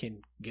think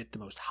can get the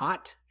most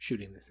hot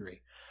shooting the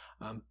three.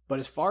 But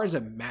as far as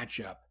a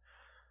matchup,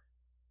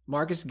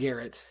 Marcus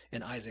Garrett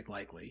and Isaac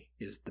Likely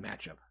is the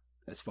matchup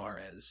as far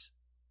as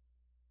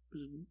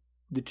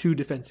the two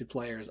defensive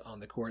players on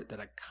the court that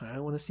I kind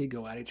of want to see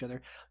go at each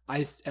other.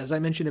 As I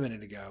mentioned a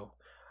minute ago,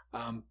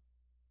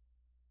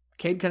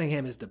 Cade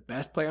Cunningham is the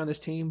best player on this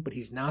team, but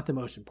he's not the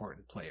most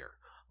important player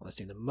on this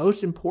team. The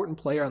most important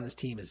player on this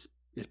team is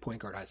point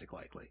guard Isaac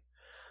Likely.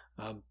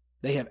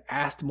 They have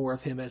asked more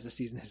of him as the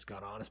season has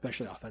gone on,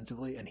 especially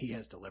offensively, and he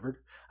has delivered.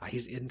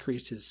 He's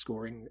increased his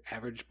scoring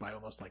average by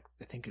almost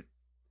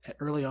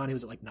early on he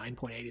was at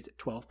 9.8. He's at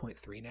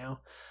 12.3 now.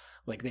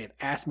 Like, they have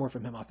asked more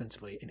from him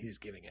offensively, and he's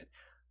giving it.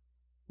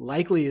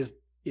 Likely is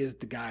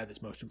the guy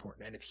that's most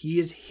important. And if he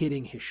is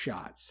hitting his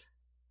shots,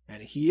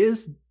 and he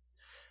is,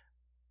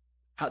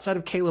 outside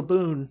of Caleb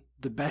Boone,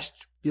 the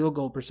best field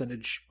goal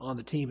percentage on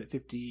the team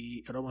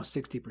at almost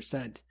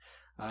 60%.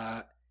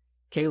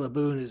 Caleb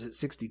Boone is at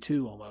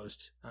 62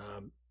 almost.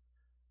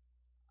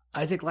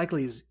 Isaac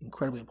Likely is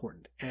incredibly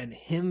important. And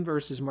him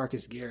versus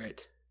Marcus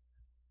Garrett,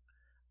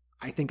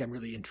 I think I'm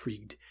really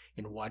intrigued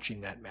in watching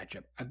that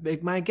matchup.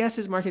 My guess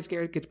is Marcus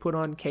Garrett gets put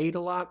on Cade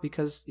a lot,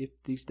 because if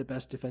he's the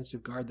best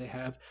defensive guard they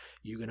have,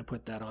 you're going to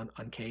put that on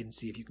Cade and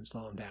see if you can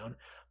slow him down.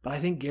 But I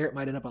think Garrett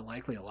might end up on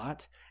Likely a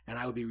lot, and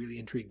I would be really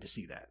intrigued to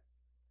see that.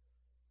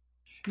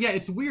 Yeah,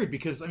 it's weird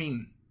because,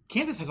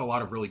 Kansas has a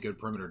lot of really good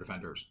perimeter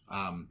defenders.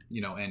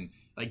 And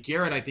like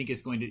Garrett, I think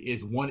is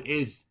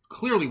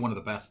clearly one of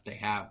the best they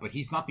have, but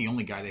he's not the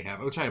only guy they have.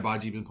 Ochai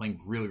Agbaji has been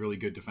playing really, really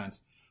good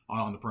defense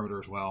on the perimeter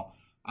as well.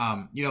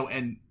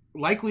 And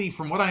Likely,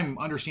 from what I'm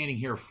understanding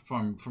here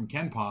from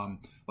KenPom,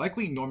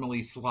 Likely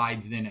normally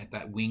slides in at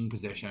that wing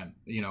position,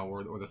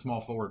 or the small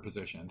forward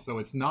position. So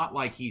it's not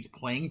like he's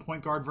playing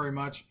point guard very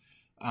much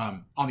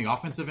on the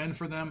offensive end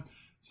for them.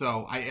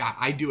 So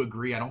I do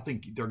agree. I don't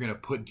think they're going to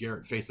put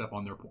Garrett face up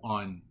on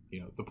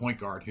the point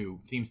guard, who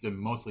seems to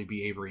mostly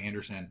be Avery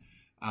Anderson.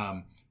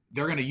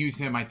 They're going to use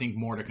him, I think,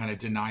 more to kind of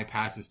deny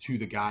passes to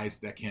the guys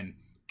that can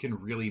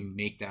really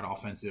make that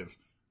offensive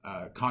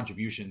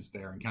contributions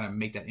there and kind of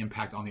make that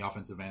impact on the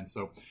offensive end.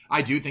 So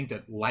I do think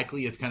that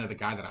Likely is kind of the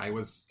guy that I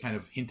was kind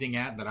of hinting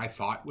at, that I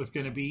thought was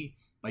going to be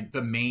like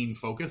the main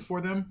focus for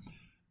them.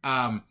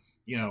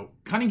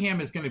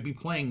 Cunningham is going to be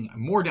playing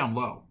more down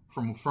low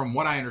from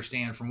what I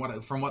understand, from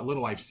what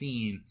little I've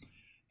seen.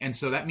 And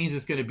so that means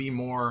it's going to be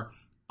more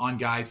on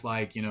guys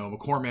like,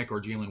 McCormick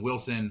or Jalen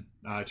Wilson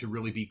to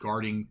really be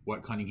guarding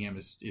what Cunningham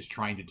is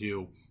trying to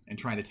do and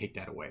trying to take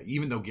that away.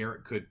 Even though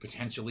Garrett could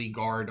potentially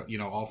guard,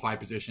 all 5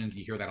 positions,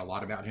 you hear that a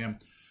lot about him.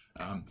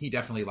 He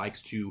definitely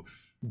likes to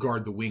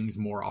guard the wings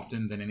more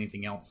often than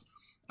anything else.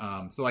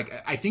 So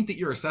I think that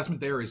your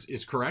assessment there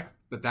is correct,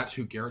 that's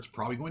who Garrett's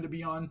probably going to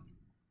be on.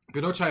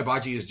 But Ochai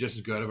Agbaji is just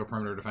as good of a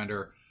perimeter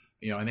defender,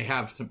 and they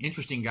have some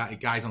interesting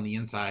guys on the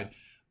inside.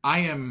 I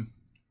am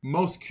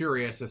most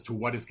curious as to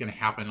what is going to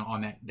happen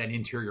on that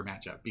interior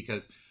matchup,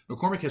 because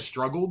McCormick has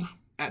struggled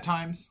at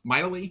times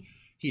mightily.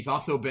 He's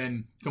also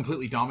been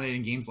completely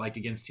dominating games like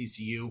against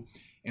TCU.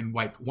 And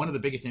one of the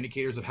biggest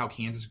indicators of how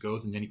Kansas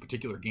goes in any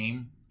particular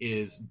game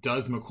is,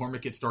 does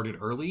McCormick get started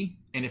early?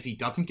 And if he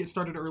doesn't get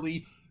started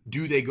early,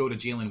 do they go to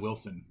Jalen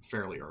Wilson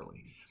fairly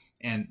early?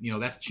 And,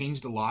 that's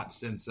changed a lot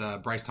since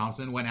Bryce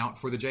Thompson went out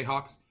for the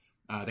Jayhawks.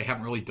 They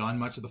haven't really done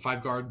much of the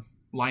 5-guard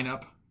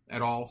lineup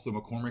at all. So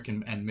McCormick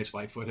and Mitch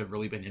Lightfoot have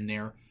really been in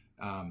there,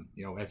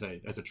 as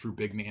a true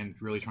big man,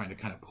 really trying to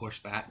kind of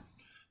push that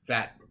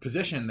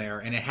position there.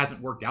 And it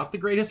hasn't worked out the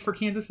greatest for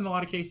Kansas in a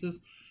lot of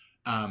cases.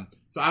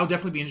 So I'll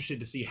definitely be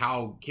interested to see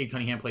how Cade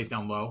Cunningham plays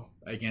down low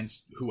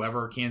against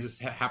whoever Kansas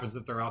happens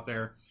to throw out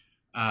there.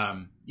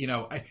 I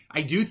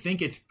do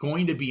think it's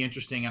going to be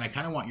interesting, and I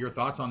kind of want your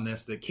thoughts on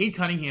this, that Cade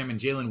Cunningham and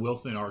Jalen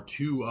Wilson are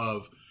two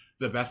of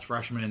the best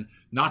freshmen,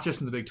 not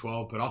just in the Big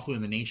 12, but also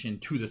in the nation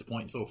to this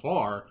point so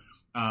far.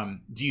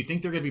 Do you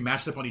think they're going to be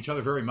matched up on each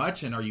other very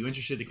much? And are you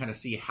interested to kind of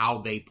see how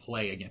they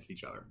play against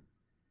each other?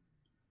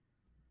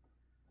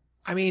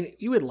 I mean,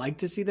 you would like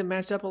to see them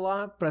matched up a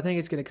lot, but I think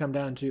it's going to come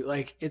down to,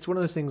 like, it's one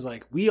of those things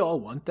like, we all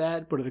want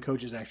that, but are the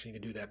coaches actually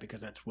going to do that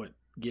because that's what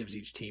gives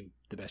each team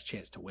the best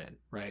chance to win,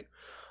 right?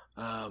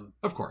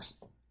 Of course.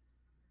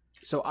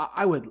 So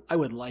I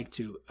would like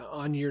to,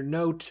 on your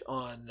note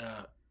on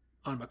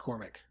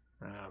McCormick,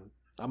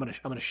 I'm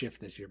gonna shift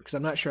this here because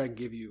I'm not sure I can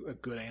give you a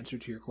good answer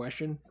to your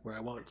question where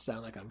I won't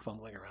sound like I'm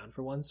fumbling around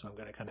for one, so I'm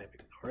gonna kind of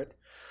ignore it.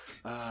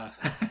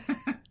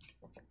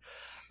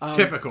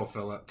 Typical,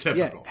 Philip.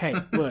 Typical. Yeah. Hey,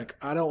 look,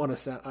 I don't want to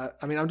sound.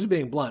 I mean, I'm just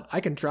being blunt. I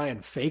can try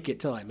and fake it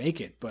till I make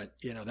it, but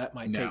that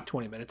might take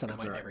 20 minutes, and I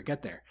might never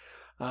get there.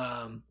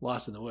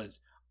 Lost in the woods.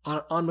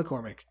 On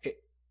McCormick,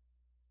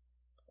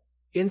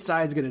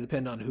 inside's going to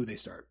depend on who they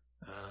start.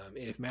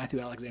 If Matthew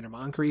Alexander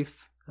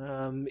Moncrief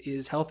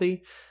is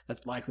healthy,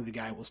 that's likely the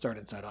guy will start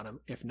inside on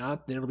him. If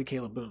not, then it'll be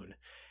Caleb Boone.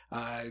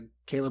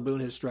 Caleb Boone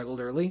has struggled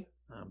early,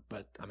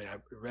 but I mean, I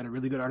read a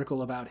really good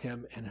article about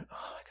him, and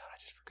oh my god, I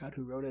just forgot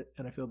who wrote it,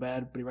 and I feel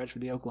bad, but he writes for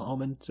the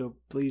Oklahoman, so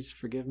please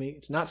forgive me.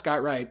 It's not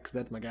Scott Wright, because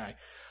that's my guy.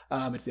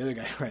 It's the other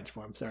guy who writes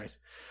for him, sorry.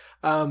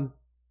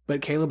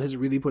 But Caleb has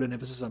really put an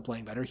emphasis on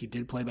playing better. He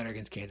did play better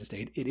against Kansas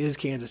State. It is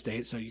Kansas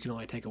State, so you can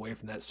only take away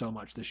from that so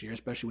much this year,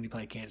 especially when you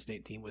play a Kansas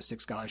State team with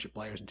 6 scholarship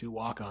players and 2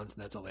 walk-ons,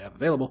 and that's all they have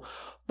available.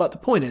 But the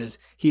point is,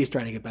 he is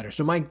trying to get better.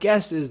 So my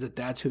guess is that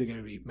that's who they're going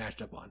to be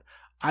matched up on.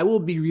 I will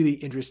be really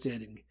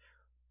interested in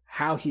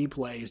how he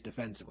plays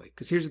defensively.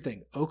 Because here's the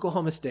thing.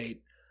 Oklahoma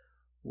State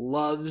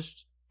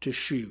loves to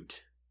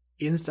shoot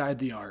inside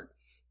the arc,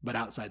 but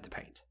outside the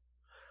paint.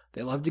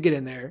 They love to get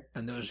in there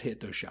and hit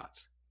those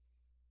shots.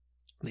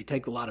 They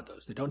take a lot of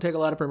those. They don't take a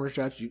lot of perimeter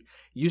shots.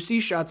 You see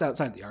shots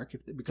outside the arc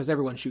because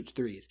everyone shoots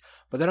threes,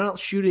 but they're not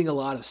shooting a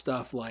lot of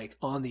stuff like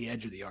on the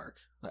edge of the arc.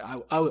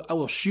 I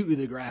will shoot you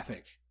the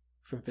graphic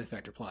from Fifth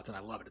Factor Plots, and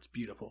I love it. It's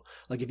beautiful.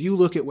 Like if you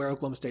look at where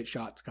Oklahoma State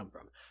shots come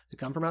from, they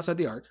come from outside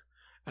the arc,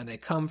 and they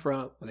come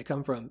from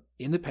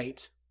in the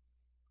paint,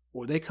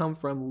 or they come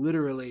from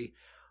literally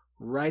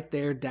right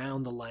there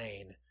down the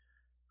lane,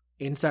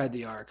 inside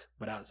the arc,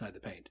 but outside the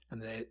paint.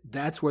 And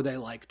that's where they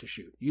like to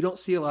shoot. You don't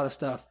see a lot of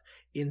stuff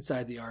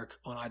inside the arc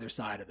on either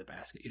side of the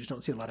basket. You just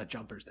don't see a lot of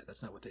jumpers there.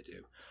 That's not what they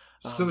do.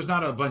 So there's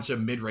not a bunch of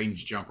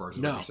mid-range jumpers,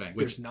 is what you're saying.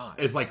 There's not.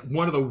 It's like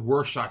one of the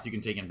worst shots you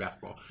can take in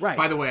basketball. Right.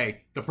 By the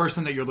way, the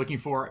person that you're looking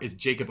for is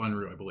Jacob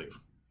Unruh, I believe.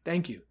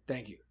 Thank you.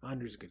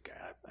 Unruh's a good guy.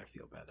 I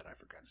feel bad that I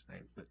forgot his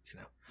name, but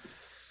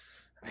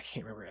I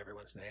can't remember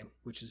everyone's name,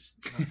 which is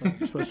not something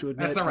you're supposed to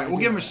admit. That's all right. We'll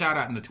give him a shout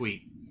out in the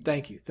tweet.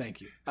 Thank you.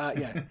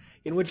 Yeah,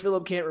 in which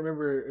Philip can't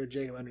remember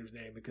Jacob Unruh's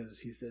name because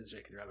he says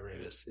Jacob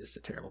Unruh is a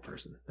terrible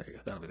person. There you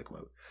go. That'll be the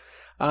quote.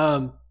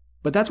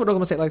 But that's what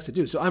Oklahoma State likes to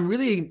do. So I'm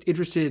really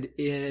interested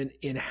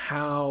in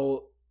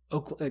how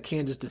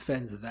Kansas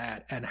defends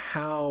that and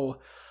how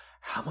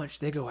much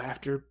they go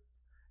after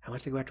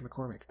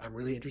McCormick. I'm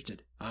really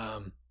interested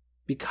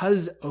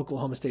because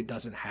Oklahoma State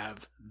doesn't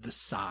have the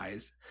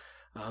size.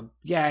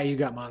 You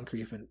got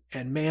Moncrief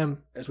and Mam,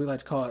 as we like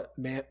to call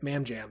it,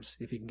 Mam Jams,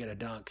 if he can get a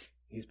dunk.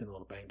 He's been a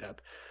little banged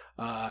up.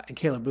 And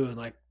Caleb Boone,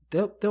 like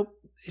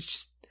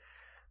it's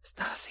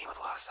not a team with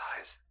a lot of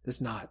size.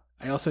 It's not.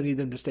 I also need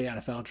them to stay out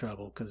of foul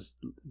trouble because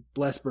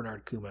bless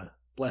Bernard Kuma,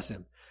 bless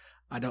him.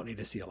 I don't need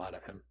to see a lot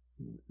of him.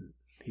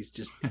 He's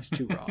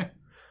too raw. But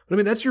I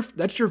mean, that's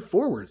your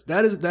forwards.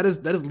 That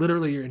is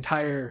literally your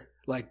entire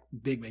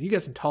big man. You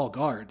got some tall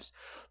guards,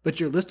 but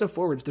your list of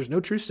forwards, there's no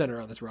true center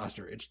on this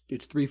roster.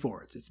 It's 3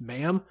 forwards. It's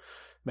Mam,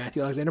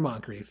 Matthew Alexander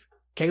Moncrief,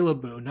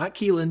 Caleb Boone, not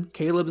Keelan.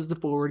 Caleb is the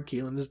forward,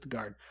 Keelan is the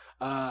guard,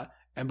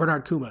 and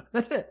Bernard Kuma.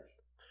 That's it.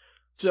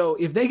 So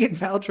if they get in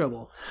foul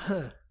trouble,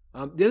 the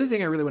other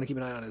thing I really want to keep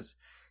an eye on is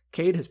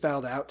Cade has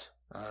fouled out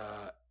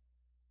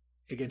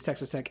against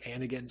Texas Tech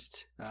and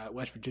against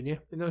West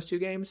Virginia in those 2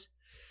 games.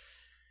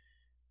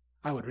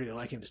 I would really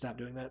like him to stop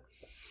doing that.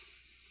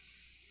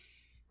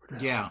 Stop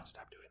doing that.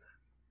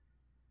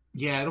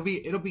 Yeah,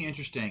 it'll be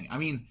interesting. I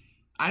mean,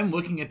 I'm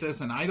looking at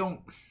this and I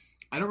don't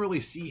really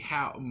see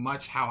how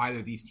either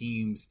of these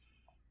teams,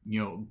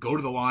 go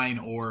to the line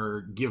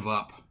or give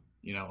up,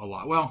 a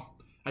lot. Well,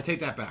 I take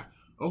that back.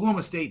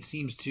 Oklahoma State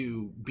seems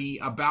to be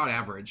about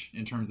average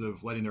in terms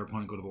of letting their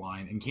opponent go to the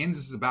line, and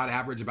Kansas is about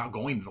average about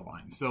going to the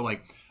line. So, I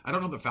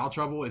don't know that foul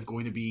trouble is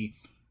going to be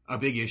a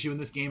big issue in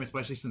this game,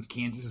 especially since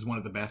Kansas is one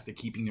of the best at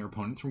keeping their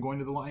opponents from going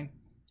to the line.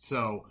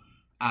 So,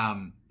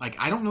 I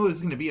don't know this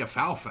is going to be a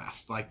foul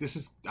fest. I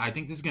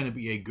think this is going to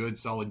be a good,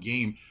 solid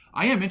game.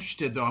 I am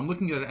interested, though. I'm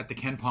looking at the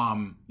Ken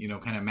Pom,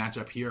 kind of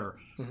matchup here.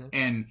 Mm-hmm.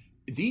 And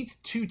these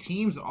 2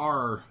 teams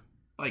are,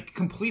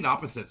 complete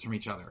opposites from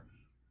each other.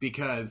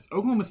 Because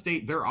Oklahoma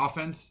State, their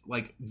offense,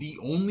 the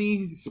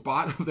only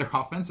spot of their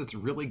offense that's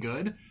really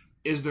good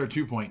is their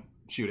 2-point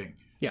shooting.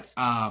 Yes.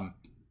 And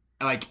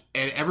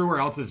everywhere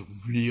else is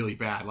really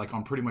bad,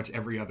 on pretty much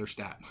every other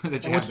stat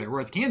that you have there.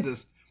 Whereas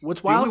Kansas...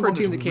 What's wild for a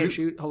team that can't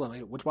shoot? Hold on.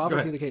 What's wild for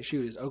a team that can't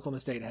shoot is Oklahoma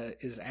State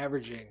is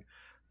averaging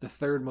the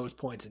 3rd most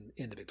points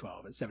in the Big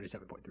 12 at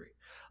 77.3.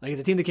 It's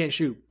a team that can't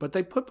shoot, but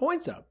they put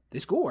points up. They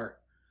score.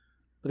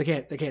 but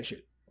they can't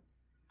shoot.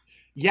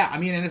 Yeah, I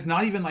mean, and it's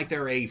not even like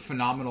they're a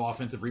phenomenal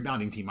offensive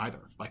rebounding team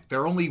either. Like,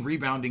 they're only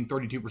rebounding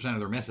 32% of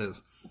their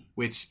misses,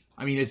 which,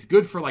 I mean, it's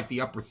good for like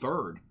the upper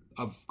third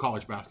of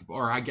college basketball.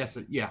 Or I guess,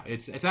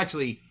 it's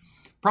actually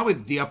probably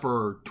the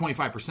upper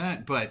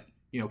 25%, but,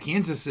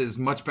 Kansas is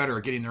much better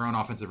at getting their own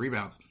offensive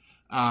rebounds.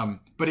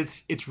 But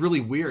it's really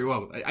weird.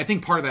 Well, I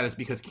think part of that is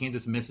because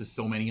Kansas misses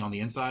so many on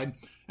the inside,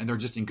 and they're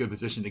just in good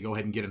position to go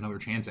ahead and get another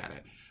chance at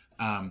it.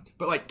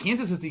 But like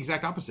Kansas is the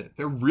exact opposite.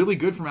 They're really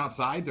good from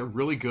outside. They're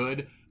really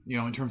good,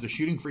 in terms of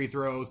shooting free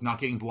throws, not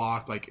getting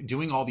blocked, like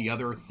doing all the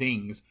other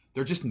things.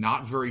 They're just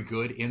not very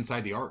good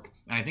inside the arc.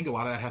 And I think a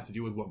lot of that has to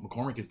do with what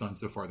McCormick has done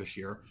so far this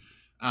year.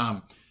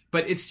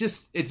 But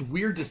it's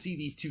weird to see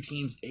these two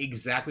teams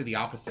exactly the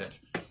opposite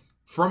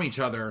from each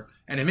other.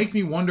 And it makes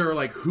me wonder,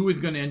 like, who is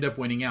going to end up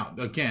winning out?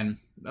 Again,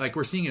 like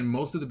we're seeing in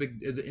most of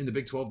in the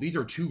Big 12, these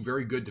are two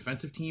very good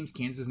defensive teams.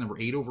 Kansas is number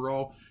 8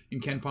 overall in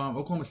KenPom.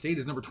 Oklahoma State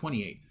is number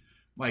 28.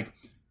 Like,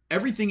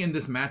 everything in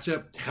this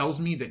matchup tells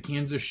me that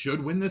Kansas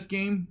should win this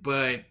game,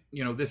 but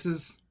this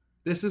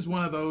is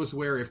one of those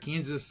where if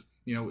Kansas,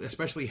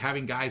 especially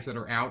having guys that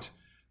are out,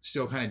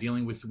 still kind of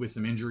dealing with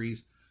some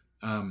injuries,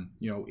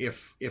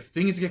 if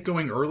things get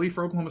going early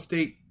for Oklahoma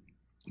State,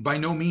 by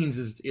no means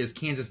is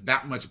Kansas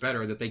that much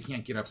better that they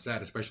can't get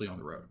upset, especially on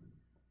the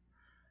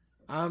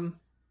road.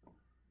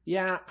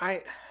 Yeah,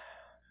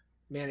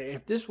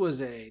 if this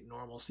was a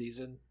normal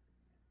season,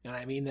 and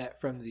I mean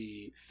that from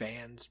the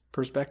fans'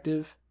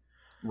 perspective.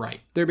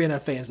 Right. There'd be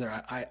enough fans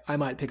there. I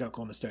might pick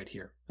Oklahoma State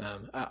here.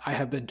 I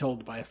have been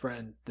told by a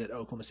friend that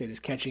Oklahoma State is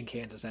catching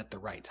Kansas at the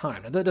right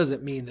time. Now, that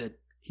doesn't mean that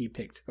he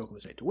picked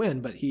Oklahoma State to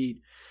win, but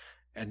he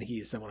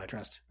is someone I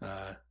trust,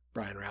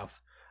 Brian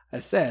Ralph,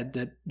 has said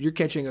that you're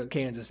catching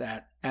Kansas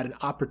at an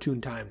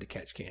opportune time to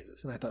catch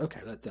Kansas. And I thought,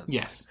 okay, that's done.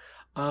 Yes.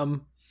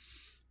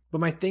 But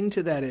my thing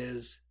to that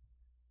is,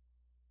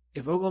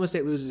 if Oklahoma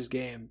State loses this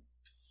game,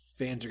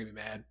 fans are going to be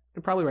mad,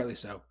 and probably rightly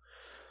so.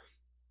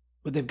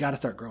 But they've got to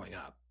start growing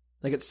up.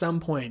 Like, at some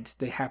point,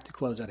 they have to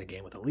close out a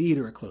game with a lead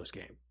or a close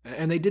game.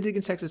 And they did it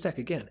against Texas Tech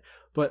again.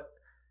 But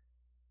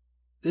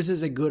this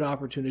is a good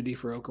opportunity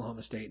for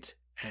Oklahoma State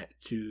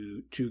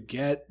to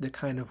get the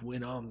kind of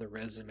win on the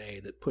resume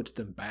that puts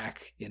them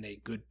back in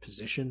a good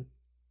position.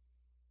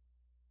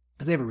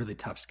 Because they have a really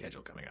tough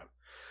schedule coming up.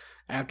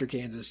 After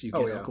Kansas, you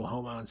get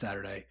Oklahoma on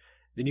Saturday.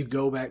 Then you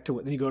go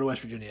to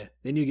West Virginia.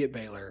 Then you get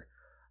Baylor.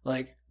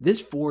 Like,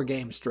 this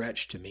 4-game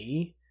stretch to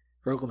me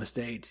for Oklahoma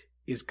State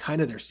is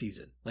kind of their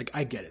season. Like,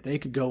 I get it. They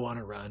could go on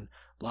a run,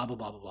 blah, blah,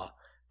 blah, blah, blah.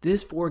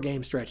 This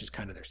 4-game stretch is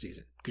kind of their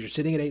season because you're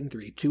sitting at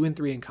 8-3,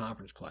 2-3 in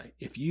conference play.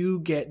 If you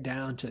get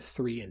down to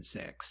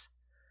 3-6,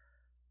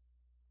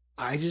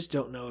 I just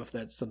don't know if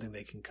that's something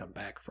they can come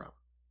back from.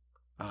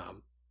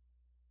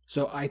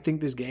 So I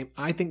think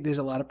there's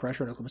a lot of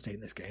pressure on Oklahoma State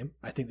in this game.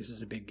 I think this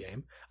is a big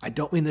game. I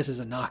don't mean this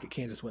is a knock at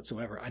Kansas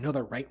whatsoever. I know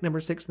they're ranked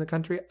number 6 in the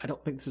country. I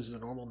don't think this is a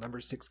normal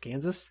number 6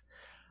 Kansas.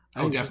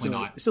 Oh, definitely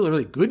not. It's still a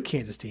really good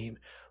Kansas team.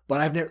 But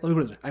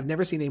I've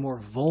never seen a more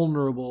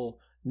vulnerable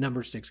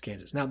number 6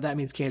 Kansas. Now, that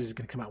means Kansas is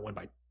going to come out and win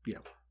by,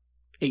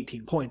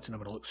 18 points, and I'm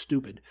going to look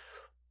stupid.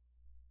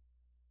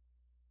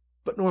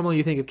 But normally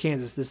you think of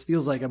Kansas, this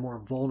feels like a more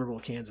vulnerable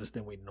Kansas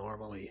than we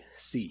normally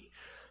see.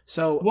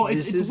 So,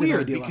 it's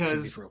weird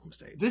because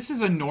this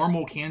is a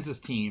normal Kansas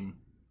team.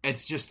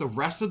 It's just the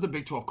rest of the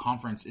Big 12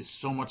 conference is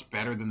so much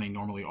better than they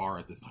normally are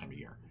at this time of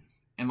year.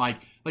 And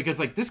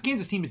this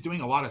Kansas team is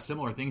doing a lot of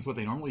similar things what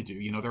they normally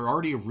do. They're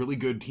already a really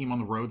good team on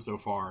the road so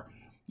far.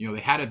 They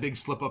had a big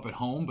slip up at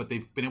home, but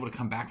they've been able to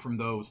come back from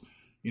those,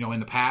 in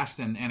the past.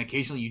 And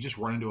occasionally you just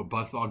run into a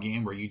buzzsaw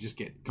game where you just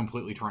get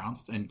completely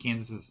trounced. And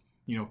Kansas has,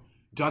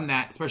 done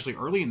that, especially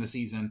early in the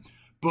season.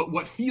 But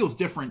what feels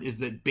different is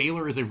that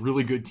Baylor is a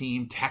really good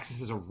team.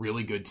 Texas is a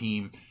really good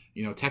team.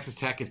 Texas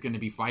Tech is going to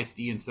be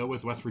feisty, and so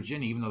is West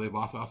Virginia, even though they've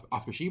lost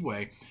Oscar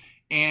Tshiebwe.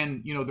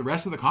 And, the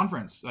rest of the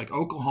conference, like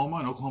Oklahoma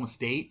and Oklahoma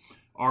State,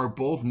 are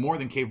both more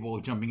than capable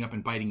of jumping up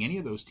and biting any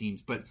of those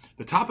teams. But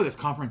the top of this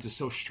conference is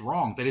so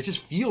strong that it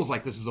just feels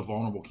like this is a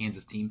vulnerable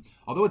Kansas team,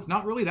 although it's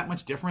not really that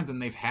much different than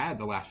they've had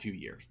the last few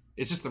years.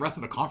 It's just the rest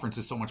of the conference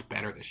is so much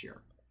better this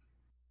year.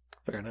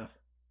 Fair enough.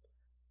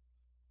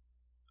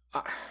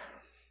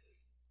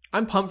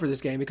 I'm pumped for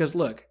this game because,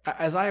 look,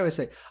 as I always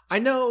say, I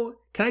know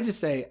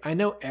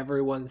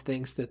everyone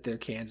thinks that they're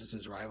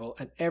Kansas's rival,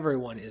 and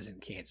everyone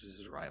isn't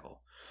Kansas's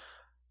rival.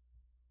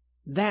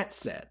 That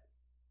said,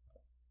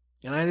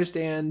 and I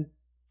understand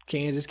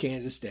Kansas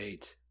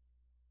State,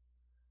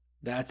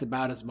 that's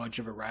about as much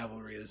of a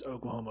rivalry as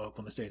Oklahoma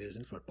State is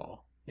in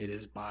football. It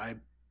is by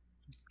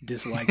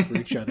dislike for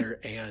each other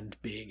and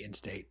being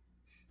in-state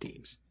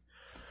teams.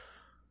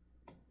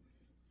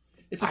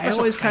 I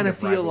always kind of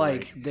feel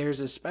like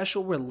there's a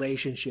special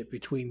relationship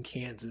between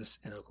Kansas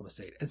and Oklahoma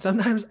State. And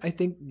sometimes I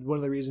think one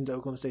of the reasons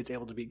Oklahoma State's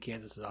able to beat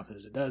Kansas as often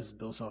as it does is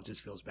Bill Self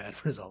just feels bad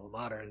for his alma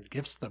mater and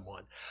gifts them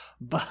one.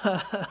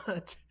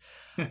 But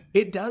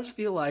it does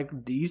feel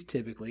like these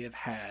typically have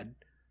had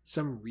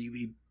some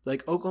really,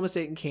 like, Oklahoma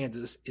State and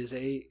Kansas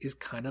is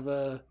kind of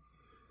a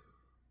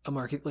a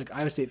market like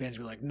Iowa State fans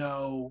be like,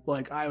 no,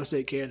 like Iowa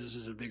State Kansas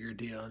is a bigger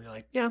deal, and you're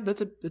like, yeah,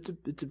 it's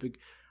a big.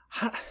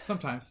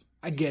 Sometimes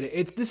I get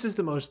it. This is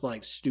the most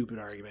like stupid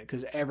argument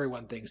because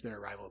everyone thinks they're a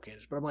rival of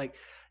Kansas, but I'm like,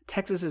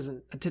 Texas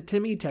isn't. To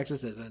me,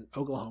 Texas isn't.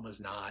 Oklahoma's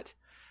not.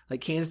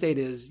 Like Kansas State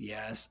is,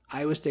 yes.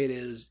 Iowa State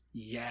is,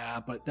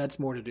 yeah, but that's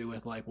more to do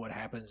with like what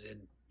happens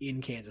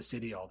in Kansas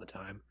City all the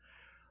time.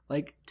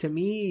 Like to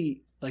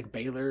me, like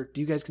Baylor.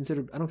 Do you guys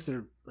consider? I don't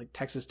consider like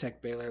Texas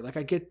Tech Baylor. Like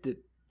I get that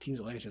teams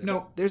will like each other.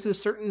 No, there's a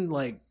certain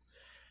like.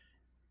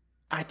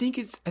 I think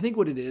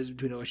what it is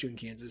between OSU and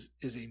Kansas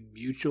is a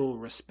mutual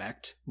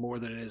respect more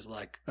than it is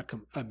like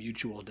a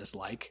mutual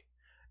dislike,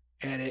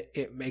 and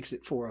it makes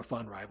it for a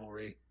fun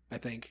rivalry. I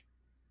think.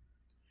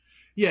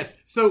 Yes.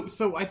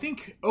 So I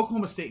think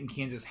Oklahoma State and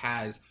Kansas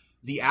has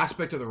the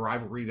aspect of the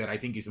rivalry that I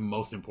think is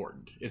most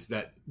important. Is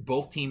that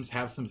both teams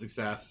have some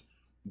success.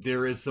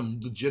 There is some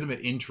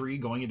legitimate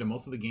intrigue going into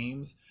most of the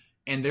games,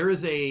 and there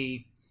is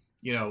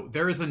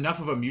enough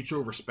of a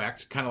mutual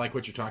respect, kind of like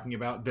what you're talking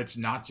about, that's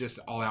not just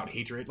all out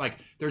hatred. Like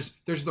there's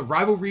the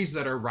rivalries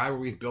that are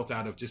rivalries built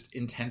out of just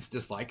intense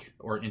dislike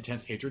or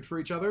intense hatred for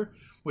each other,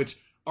 which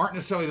aren't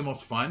necessarily the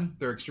most fun.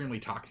 They're extremely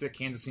toxic.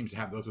 Kansas seems to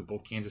have those with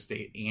both Kansas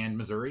State and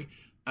Missouri.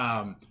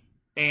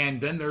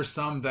 And then there's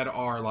some that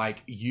are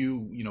like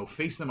you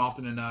face them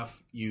often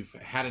enough. You've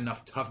had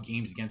enough tough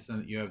games against them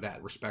that you have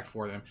that respect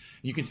for them.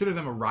 You consider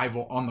them a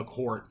rival on the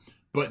court,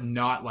 but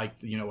not like,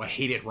 a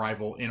hated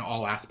rival in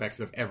all aspects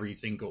of every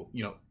single,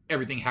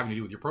 everything having to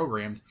do with your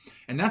programs.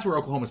 And that's where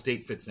Oklahoma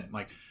State fits in.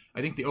 Like,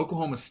 I think the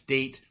Oklahoma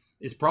State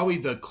is probably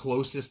the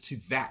closest to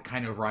that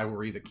kind of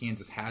rivalry that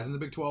Kansas has in the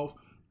Big 12,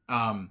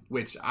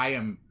 which I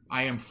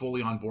am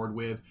fully on board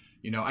with.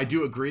 I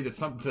do agree that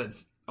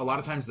that's a lot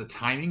of times the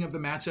timing of the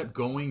matchup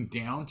going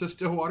down to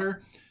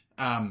Stillwater,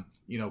 kind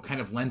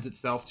of lends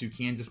itself to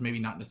Kansas maybe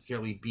not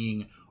necessarily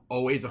being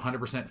always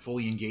 100%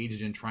 fully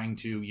engaged in trying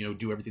to,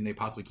 do everything they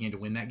possibly can to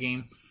win that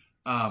game.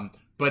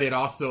 But it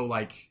also,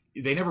 like,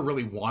 they never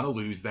really want to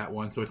lose that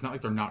one. So it's not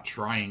like they're not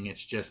trying.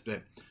 It's just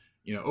that,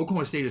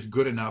 Oklahoma State is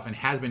good enough and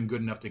has been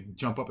good enough to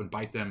jump up and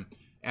bite them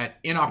at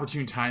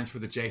inopportune times for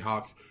the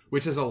Jayhawks,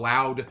 which has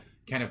allowed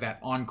kind of that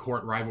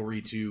on-court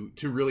rivalry to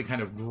really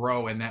kind of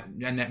grow and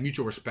that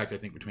mutual respect, I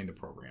think, between the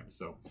programs.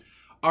 So,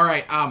 all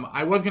right.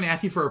 I was going to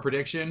ask you for a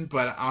prediction,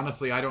 but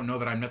honestly, I don't know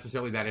that I'm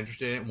necessarily that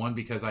interested in it. One,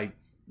 because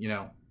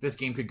this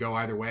game could go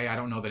either way. I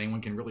don't know that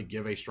anyone can really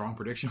give a strong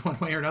prediction one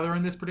way or another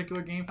in this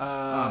particular game.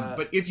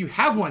 But if you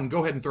have one,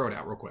 go ahead and throw it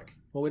out real quick.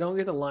 Well, we don't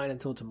get the line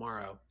until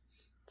tomorrow.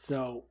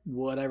 So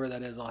whatever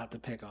that is, I'll have to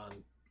pick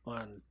on.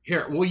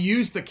 Here, we'll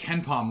use the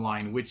KenPom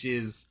line, which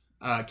is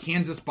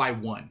Kansas by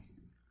 1.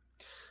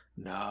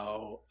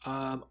 No.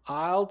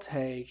 I'll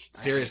take...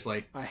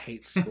 Seriously. I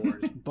hate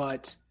scores,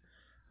 but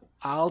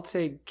I'll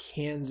take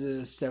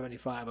Kansas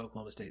 75,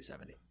 Oklahoma State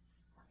 70.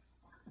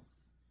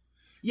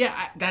 Yeah,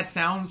 that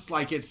sounds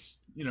like it's,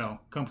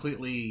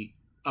 completely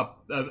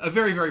a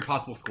very, very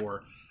possible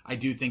score. I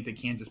do think that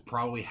Kansas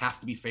probably has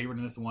to be favored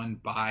in this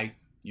one by,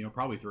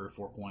 probably 3 or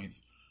 4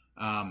 points.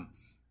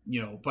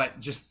 But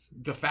just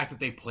the fact that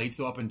they've played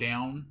so up and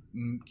down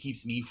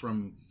keeps me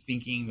from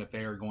thinking that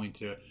they are going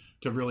to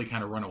really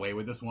kind of run away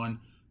with this one.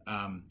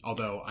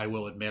 Although I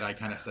will admit I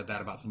kind of said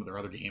that about some of their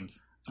other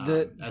games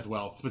as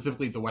well,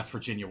 specifically the West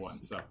Virginia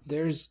one. So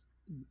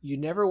you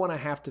never want to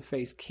have to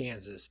face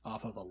Kansas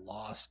off of a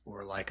loss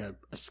or like a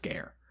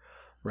scare,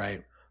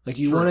 right? Like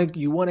you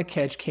want to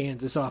catch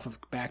Kansas off of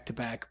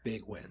back-to-back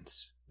big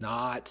wins,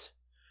 not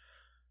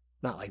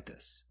like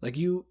this. Like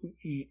you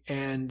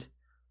and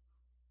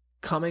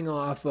coming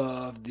off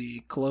of the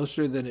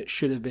closer than it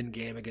should have been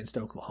game against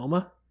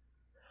Oklahoma.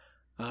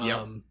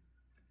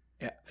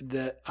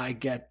 That I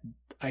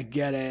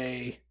get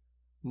a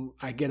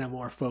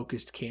more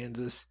focused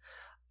Kansas.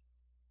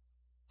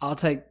 I'll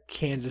take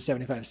Kansas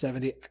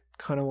 75-70. I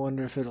kind of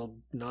wonder if it'll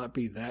not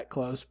be that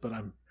close, but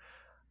I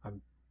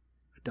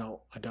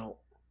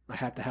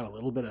have to have a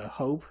little bit of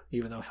hope,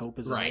 even though hope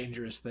is a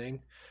dangerous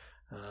thing.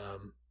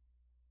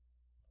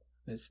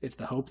 It's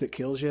the hope that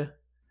kills you,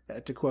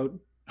 to quote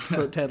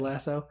Ted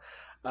Lasso.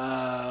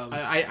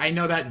 I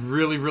know that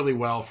really, really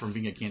well from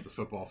being a Kansas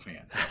football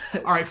fan.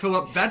 All right,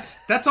 Philip, that's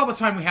all the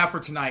time we have for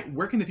tonight.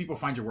 Where can the people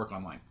find your work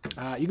online?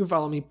 You can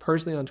follow me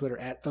personally on Twitter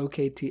at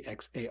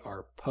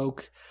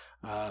OKTXARPoke.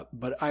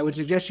 But I would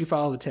suggest you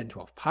follow the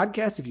 10-12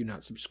 podcast. If you're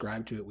not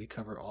subscribed to it, we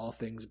cover all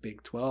things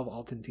Big 12,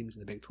 all 10 teams in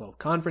the Big 12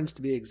 conference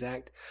to be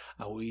exact.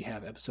 We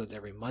have episodes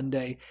every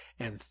Monday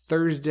and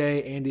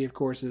Thursday. Andy, of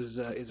course, is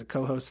a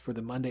co-host for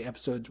the Monday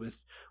episodes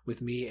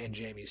with me and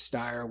Jamie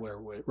Steyer, where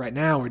right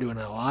now we're doing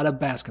a lot of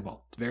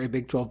basketball. It's very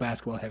Big 12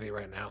 basketball heavy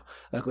right now.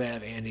 Luckily, I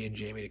have Andy and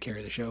Jamie to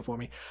carry the show for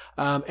me.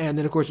 And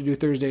then, of course, we do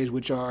Thursdays,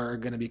 which are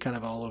going to be kind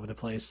of all over the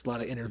place. A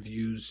lot of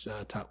interviews,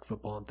 talk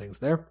football and things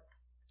there.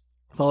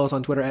 Follow us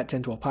on Twitter at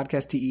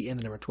 1012podcast, TEN,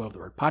 the number 12, the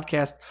word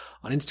podcast.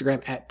 On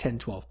Instagram at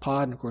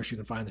 1012pod. And of course, you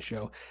can find the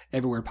show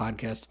everywhere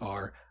podcasts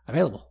are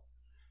available.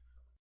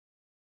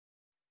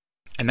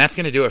 And that's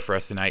going to do it for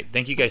us tonight.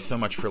 Thank you guys so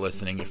much for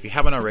listening. If you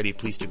haven't already,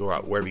 please do go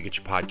out wherever you get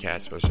your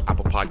podcasts, whether it's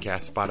Apple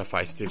Podcasts,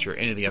 Spotify, Stitcher,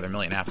 any of the other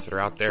million apps that are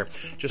out there.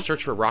 Just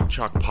search for Rock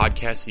Chalk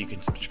Podcast so you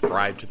can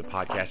subscribe to the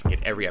podcast and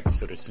get every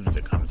episode as soon as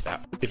it comes out.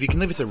 If you can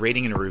leave us a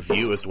rating and a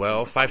review as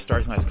well, 5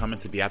 stars and nice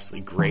comments would be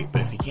absolutely great.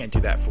 But if you can't do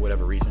that for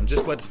whatever reason,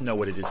 just let us know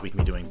what it is we can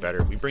be doing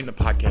better. We bring the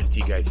podcast to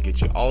you guys to get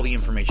you all the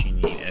information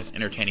you need in as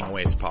entertaining a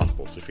way as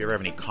possible. So if you ever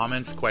have any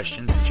comments,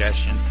 questions,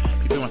 suggestions,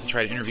 people who want to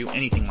try to interview,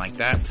 anything like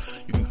that,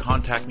 you can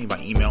contact me by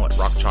email at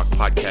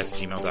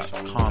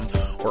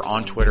rockchalkpodcast@gmail.com or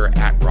on Twitter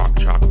at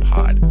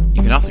rockchalkpod.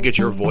 You can also get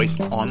your voice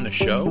on the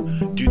show.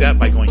 Do that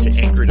by going to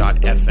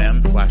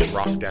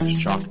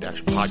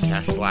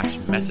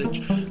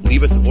anchor.fm/rock-chalk-podcast/message.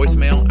 Leave us a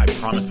voicemail. I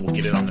promise we'll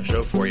get it on the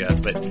show for you.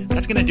 But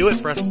that's going to do it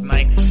for us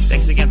tonight.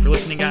 Thanks again for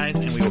listening, guys,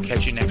 and we will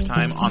catch you next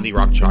time on the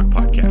Rock Chalk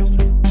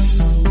Podcast.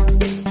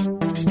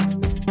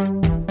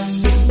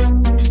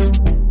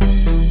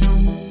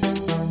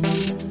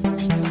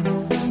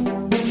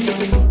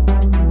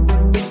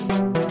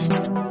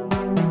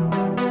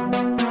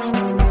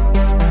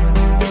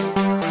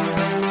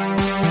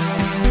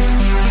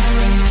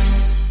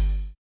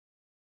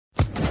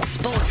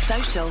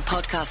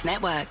 Podcast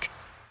Network.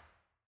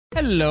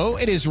 Hello,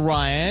 it is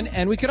Ryan,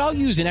 and we could all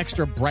use an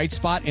extra bright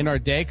spot in our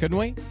day, couldn't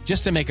we?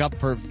 Just to make up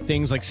for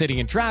things like sitting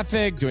in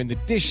traffic, doing the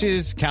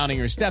dishes, counting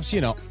your steps,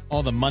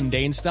 all the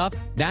mundane stuff.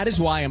 That is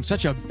why I'm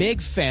such a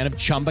big fan of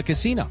Chumba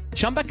Casino.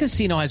 Chumba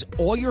Casino has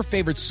all your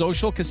favorite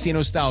social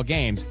casino-style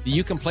games that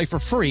you can play for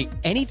free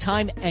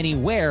anytime,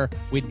 anywhere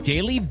with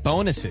daily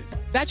bonuses.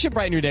 That should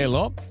brighten your day a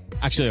little.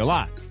 Actually, a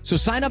lot. So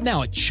sign up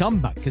now at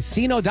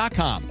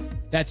ChumbaCasino.com.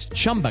 That's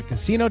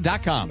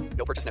ChumbaCasino.com.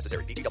 No purchase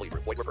necessary. VGW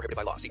Group. Void where prohibited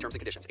by law. See terms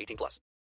and conditions. 18+.